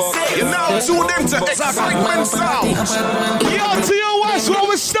 You're now tuned into Xsytment Soundz. Yo, to your west, what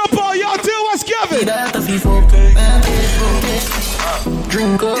we step on, yo, to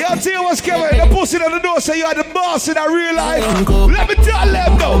drink up. Yeah, I'll tell you what's Kevin. The pussy on the door say you are the boss in that real life. Let me tell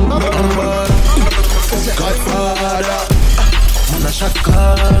them though. Godfather. Man a shot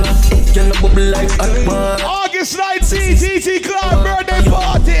call. Yellow bubble like hot water. August 19th, T.T. Clark birthday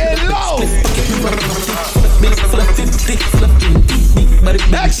party in low.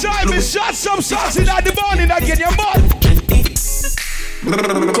 Next time we shot some sauce in the morning again, your man.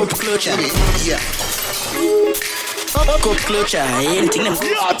 Cup clutcher, yeah. Cup clutcher, anything them.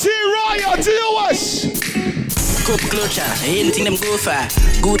 Yo, T-Roy, T.O.S. Cup clutcher, anything them go for.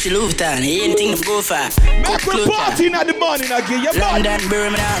 Gucci Louboutin, anything them go for. Make we party in the morning again, your man. London,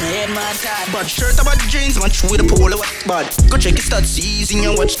 Birmingham, head man time. But shirt about jeans, match with a polo bad. Go check it start season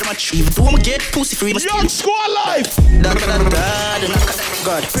and watch the match. Even though I'ma get pussy free, must Young squad life. Da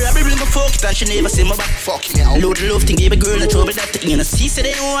God. Probably bring my fuck it and she never see my back. Fucking hell. Load the love thing, give a girl and trouble that thing. And see say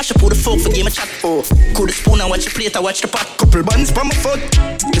they don't wash, I put the fuck for game a chat. Oh, cool the spoon and watch the plate, I watch the pot. Couple buns from my foot.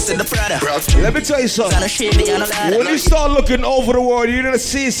 This is the Prada. Let me tell you something. When you start looking over the world, you're gonna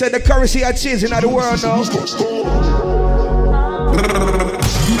see said the currency are changing out the world now.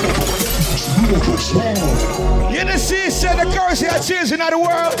 You're gonna see said the currency are changing out the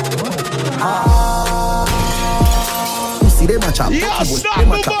world. See them a chop. Yeah, stop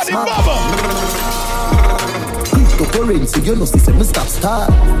nobody, mama. Cryptocurrency, you know, see me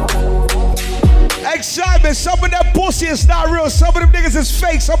start. Xsytment, some of them pussy is not real. Some of them niggas is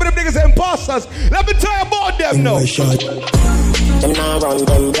fake. Some of them niggas are imposters. Let me tell you about them, no. Them now run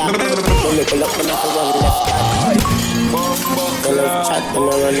them black. When we pull up, them have to run left.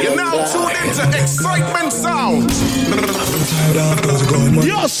 You're now tuned into Xsytment Soundz.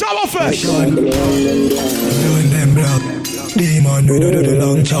 Yo, Summerfest. Demon, we do the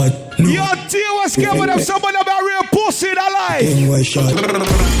long shot. Yo, deal what's coming up. Some of them are real pussy in their life.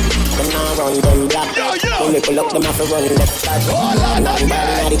 Them now run them black. When we pull up, them have to run left.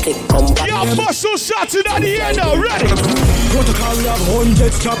 Yo, bust two shots in the air now. Ready? Protocol, we have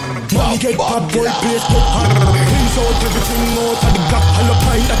 100 chop. Money get pop, boy, place get hot. Things out, everything out of the gap. All up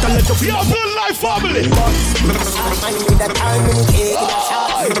behind that, I let you be. Yo, good life family. I need that time in cake in a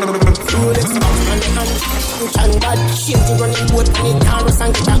shot. Rolex box on the hand. And bad shit, you running boat and it can't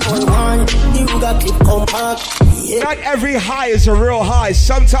and get that on one. You got clip compact. Not every high is a real high.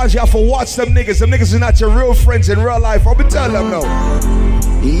 Sometimes you have to watch them niggas. Them niggas are not your real friends in real life. I'll be telling them no.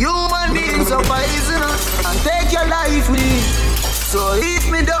 Human beings are poisonous and take your life with it. So if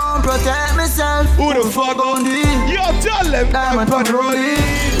me don't protect myself, who the fuck gon' do it? Yo, tell them Diamond patrolling.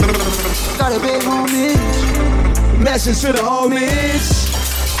 Got a big homie. Message to the homies.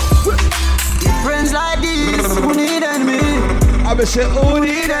 Friends like this, who need enemy? I be say, who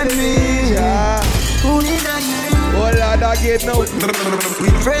need enemy? Yeah. Who need enemy? Oh Lord, I get no.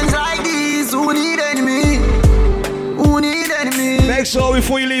 Friends like this, who need enemy? Who need enemy? Make sure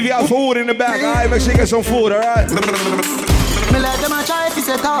before you leave, you have food in the bag. Alright, make sure you get some food, alright? Me let them a try to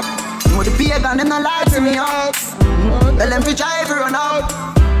set up. With the pagan, them not like to me up. Tell them to try to run out.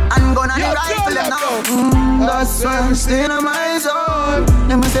 I'm gonna the rifle them now. That's why I'm staying on my zone.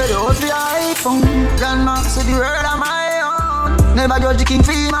 Them say the house for your iPhone. Grandma said the world on my own. Never judge the king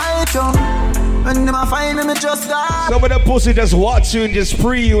for my throne. When them a find me, me trust God. Some of the pussy just watch you and just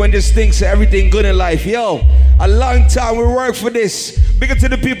free you and just thinks everything good in life. Yo, a long time we work for this. Bigger to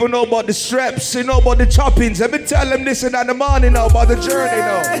the people know about the straps, you know about the choppings. Let me tell them this and that in the morning now about the journey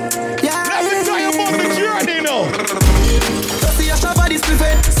now. Let me tell you about the journey now. See your shop at this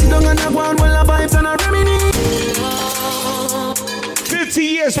buffet. Sit down and have one while I vibes and I reminisce. 50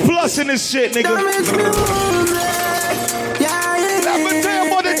 years plus in this shit, nigga. Let me tell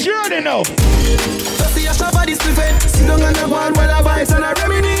you about the journey now. See your shop at this buffet. Sit down and have one while I vibes and I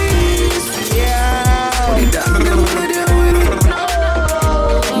reminisce.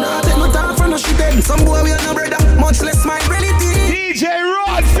 Some boy we are no brother, much less my relative. DJ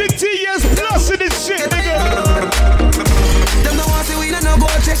Rod, 50 years plus in this shit, nigga. Them no want to win and no go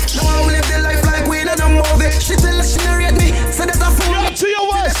check. No one will live their life like we don't move it. She tell us she no rate me, so that's a fool. Yo, to your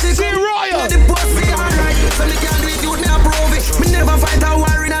west, see Royal. The pussy alright, so me can't do it, you me approve it. Me never fight a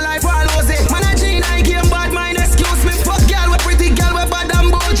war in a life, all lose it. Man I Gene, I came bad mind, excuse me. Fuck girl, we pretty girl, we bad and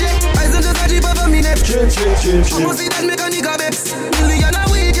bougie. I said just a jeep over me neck. Pussy that make a nigga babes. Million a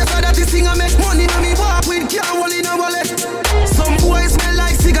week, just so that this thing a make money. Me walk with can't hold in a wallet. Some boys smell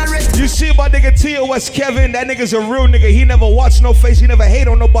like cigarettes. You see my nigga T.O.S. Kevin, that nigga's a real nigga. He never watch no face, he never hate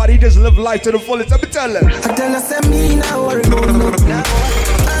on nobody. He just live life to the fullest. Let me tell him. I tell us that me now worry about no.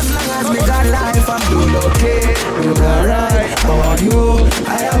 As long as me got life, I'm doing okay. Doing alright. How are you? I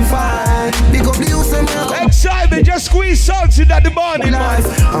am fine. Big up you, some Xsytment, just squeeze songs in that morning, man.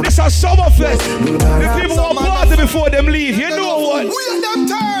 This is Summerfest. The people want part of it. before them leave. You know what? We let them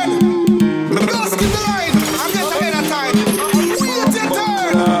turn. Just keep the line. I'm getting ahead of time. Wait your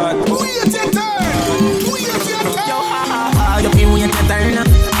turn. Wait your turn. Wait your turn. You feel wait your turn.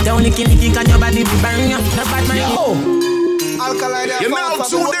 Don't lick it on your body to burn you. No bad man. You're now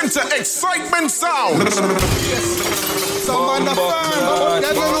tuned into Xsytment Soundz. Some man the firm.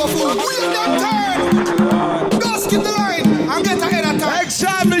 There's no food. Wait them turn. Just keep the line. I'm getting ahead of time.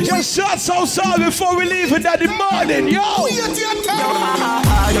 Xsytment just shot so sorry before we leave in the morning. Yo. Wait your turn.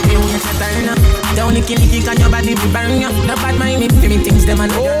 You feel wait your turn. Don't lick it on your body to burn you. No bad man. Me things them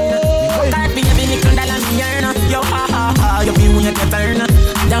and can't be a nickel dollar me earn. Yo, you feel wait your turn.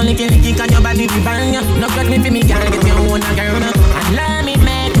 Don't lick it on your body to burn you. No cut me for me girl, get your own girl. And let me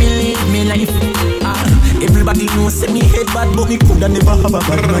make me live me life. Everybody knows say me head bad, but me coulda never have a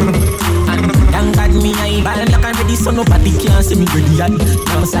bad mind. And thank God me I bad, like already so nobody can see me ready and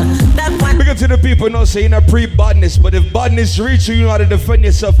that one. Big up to the people not saying a pre-badness, but if badness reach you, you know how to defend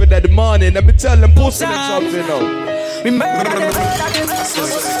yourself in that morning. Let me tell them, posting them something now.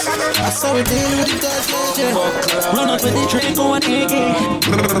 I saw it deal with the run up with the train, go and take it.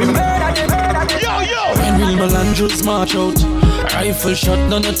 Yo! When real Melandros march out, rifle shot,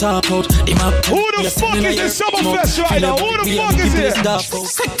 none of talk out. Who the fuck is this Summerfest right now? Who the fuck is it?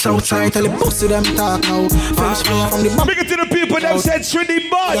 Sex outside, tell the pussy them talk now. French from the big up to the people that said Trinity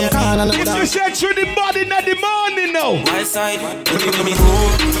Bud. If you said Trinity Bud in the morning now. My side, you give me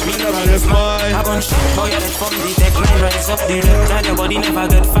home. Me never left mine. I gon' shoot for you from the tech line. Rise up the red line, your body never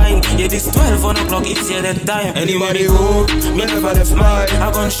get fine. Yeah, this 12 on o'clock, it's here that time. Anybody who, me never left mine.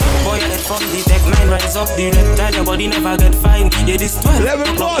 I gon' shoot for you from the tech line. Rise up the red line, your body never get fine. Yeah, this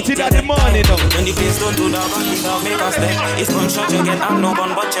 12 o'clock, it's here that morning though. When the place don't do that, don't make us step. It's gunshot you get, I'm no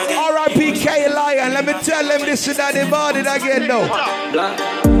gun but you get. R.I.P. K Lion, let me tell them this is that morning again though.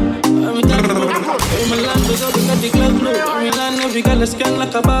 I'm in land, we go to the club, no. I'm in land, we got a scan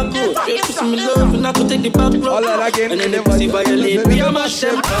like a barcode. If you me love, and I could take the back road. And then the pussy violate, we are my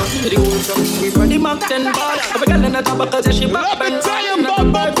chef. The whole song, we from the Mark 10 bar. If I got in the tabacas, she back and tell you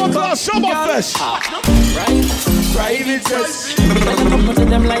about Summerfest. Private jets.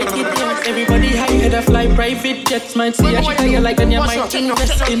 Them like it, yes. Everybody high head of fly private jets. Might see a shit you like and you might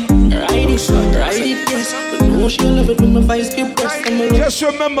invest in. Ride it, yes. But no, she'll love it when my vice keep pressing. Just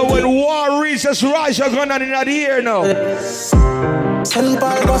remember when war reaches rise, you're going on in that ear now. Send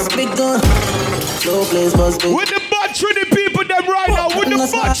bar bus big gun. No place bus big. With the bad Trinity people them right now. With the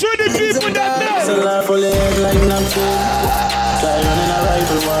bad Trinity people them there. So laugh for the head like nothing. Try running a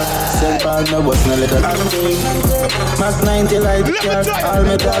rifle war. Send bar no bus no little thing. Mac 90 like the car. All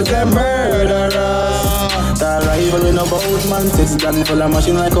metals them murderers. The rival with no boat man. 6 gun full of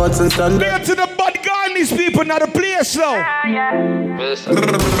machine like Hudson and Stand. Big up to the bad guy and these people, not a place now.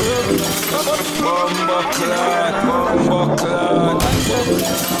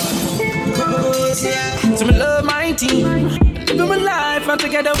 To me love my team, living my life and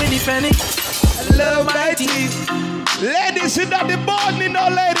together with the Fenix. I love my team. Ladies, in the morning, no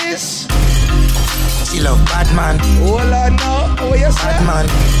ladies. She love bad man. Hold on now. What you say? Bad man.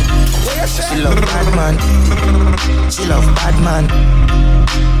 What you say? She love bad man. She love bad man.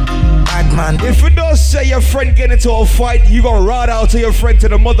 Bad man. If you don't say your friend get into a fight, you gonna ride out to your friend to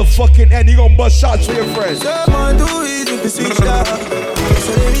the motherfucking end. You gonna bust shots for your friend. Someone do it if you switch that.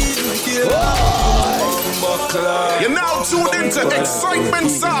 So they need to kill. You're now tuned into Xsytment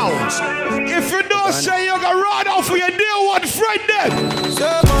Soundz. If you don't say you're gonna ride out for your dear one friend then.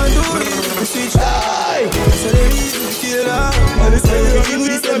 Someone do it if you switch that. So they need to kill. And it's like you give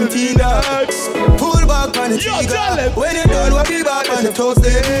me 17 dogs. Pull back on the trigger. When you're done, we'll be back on the toast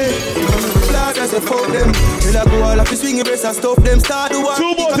day. Flag as a fuck them. Till I go all up, you swing your breast and stop them. Start the war.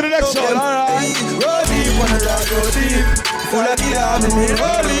 2 more to the next one, alright. Roll deep, wanna rock, roll deep. Full of killer, I'm in it,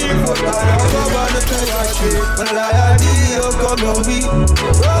 roll deep. Full of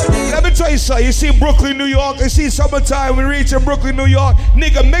let me tell you something. You see Brooklyn, New York. You see summertime. We reach in Brooklyn, New York.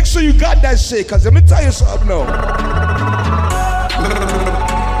 Nigga, make sure you got that shit. Cause let me tell you something now.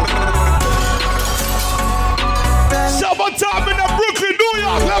 Summertime in Brooklyn, New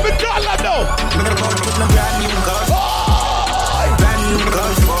York. Let me tell you now. Brand new gun. Brand new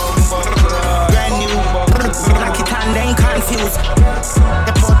gun. Brand new. Like it and they ain't confused.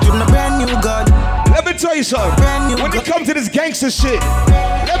 They put in a brand new gun. Let me tell you something. When it comes to this gangster shit,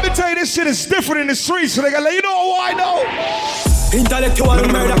 let me tell you this shit is different in the streets. So they gotta let you know why though. Intellectual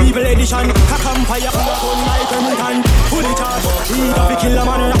murder people edition. Campfire on my permanent. Pull it out. Eat up the killer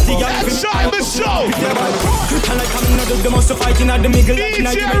man and the gang. Xsytment Soundz. Kryptonite coming out of the monster fighting at the middle.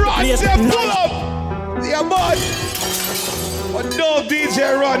 DJ Rock, pull up. Yeah, boy. A dog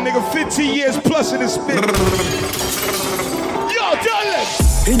DJ run, nigga, 15 years plus in the spin. Yo, tell them.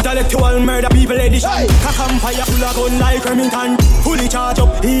 Intellectual murder people edition. Cock and fire full of gun like Remington. Fully charge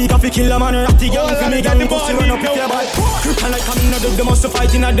up, he got to kill a man. Ratty gang for me gang, pussy run up with your bad. Kryptonite coming out of the must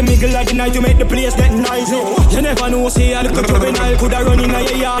fight in at the middle of the night to make the place get nice. You never know, say I look at juvenile. Coulda run in a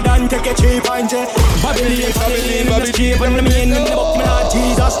yard and take a cheap pint. Babylon, escape on the main. Never me not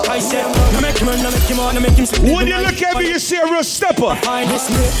Jesus Christ. No make him run, no make him on, no make him spit. When you look at me, you see a real stepper. Find this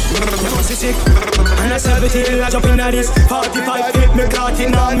me, you must be sick. And I said everything, I jump in at this 45 flip me caught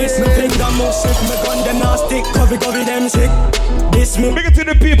in. I miss me finger most sick, me gun them not stick, cover them sick. This me. Big it to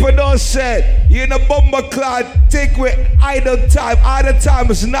the people don't say, you in a bomber clad, take with idle time. Idle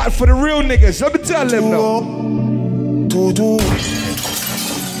time is not for the real niggas. Let me tell them now.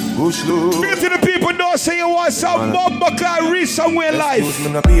 Big it to the people don't say you want some bomber clad reach somewhere in life.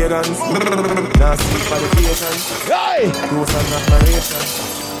 Hey!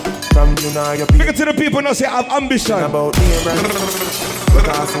 Big it to the people now say I have ambition. About me, but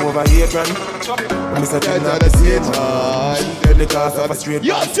also over here, grand. Mr. The cost of a straight.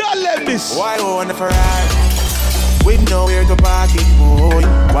 Yo, tell them this. Why own a Ferrari with nowhere to park it, boy?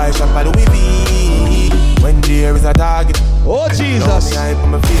 Why shop at the WB when there is a target? Oh Jesus! Now me hype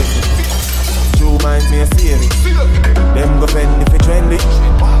on my face. True minds me a saving. Them go fend if it trendy.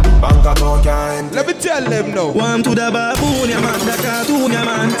 Bank account can't. Let me tell them now. One to the baboon, ya man, the cartoon, ya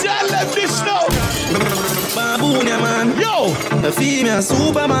man. Tell them this now. Baboon, ya man. Yo, the female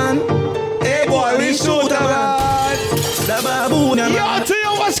Superman. Hey boy, we shoot a man. The baboon, ya man. Yo, tell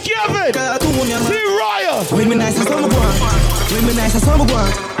you what's Kevin. Cartoon, ya man. See Raya. When me nice as summer one. When me nice as summer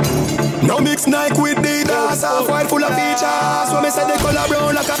one. No mix Nike with the dance. Half white full of features. When me say they color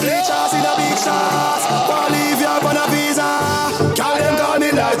brown like a bleachers in a big shots. Wanna leave you up on a visa. Call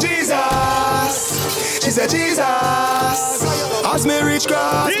me like Jesus. She said Jesus. As me reach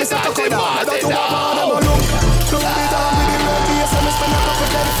grass, me say to cut down. I don't want them a look. Don't be down with the red face. And me spend a couple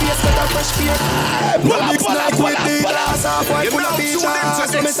dead face. Get a fresh beard. No mix Nike with the dance. Half white full of features.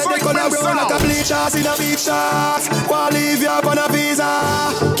 When me say they color brown like a bleachers in a big shots. Wanna leave you up on a visa.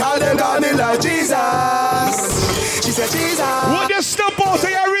 Call me like Jesus. She said Jesus. When you step out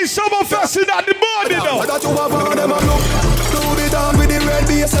and you reach someone faster than the body though. I got to have one of them a look. Do be down with the red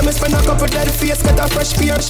base. And me spend a couple dead face. Get a fresh beard.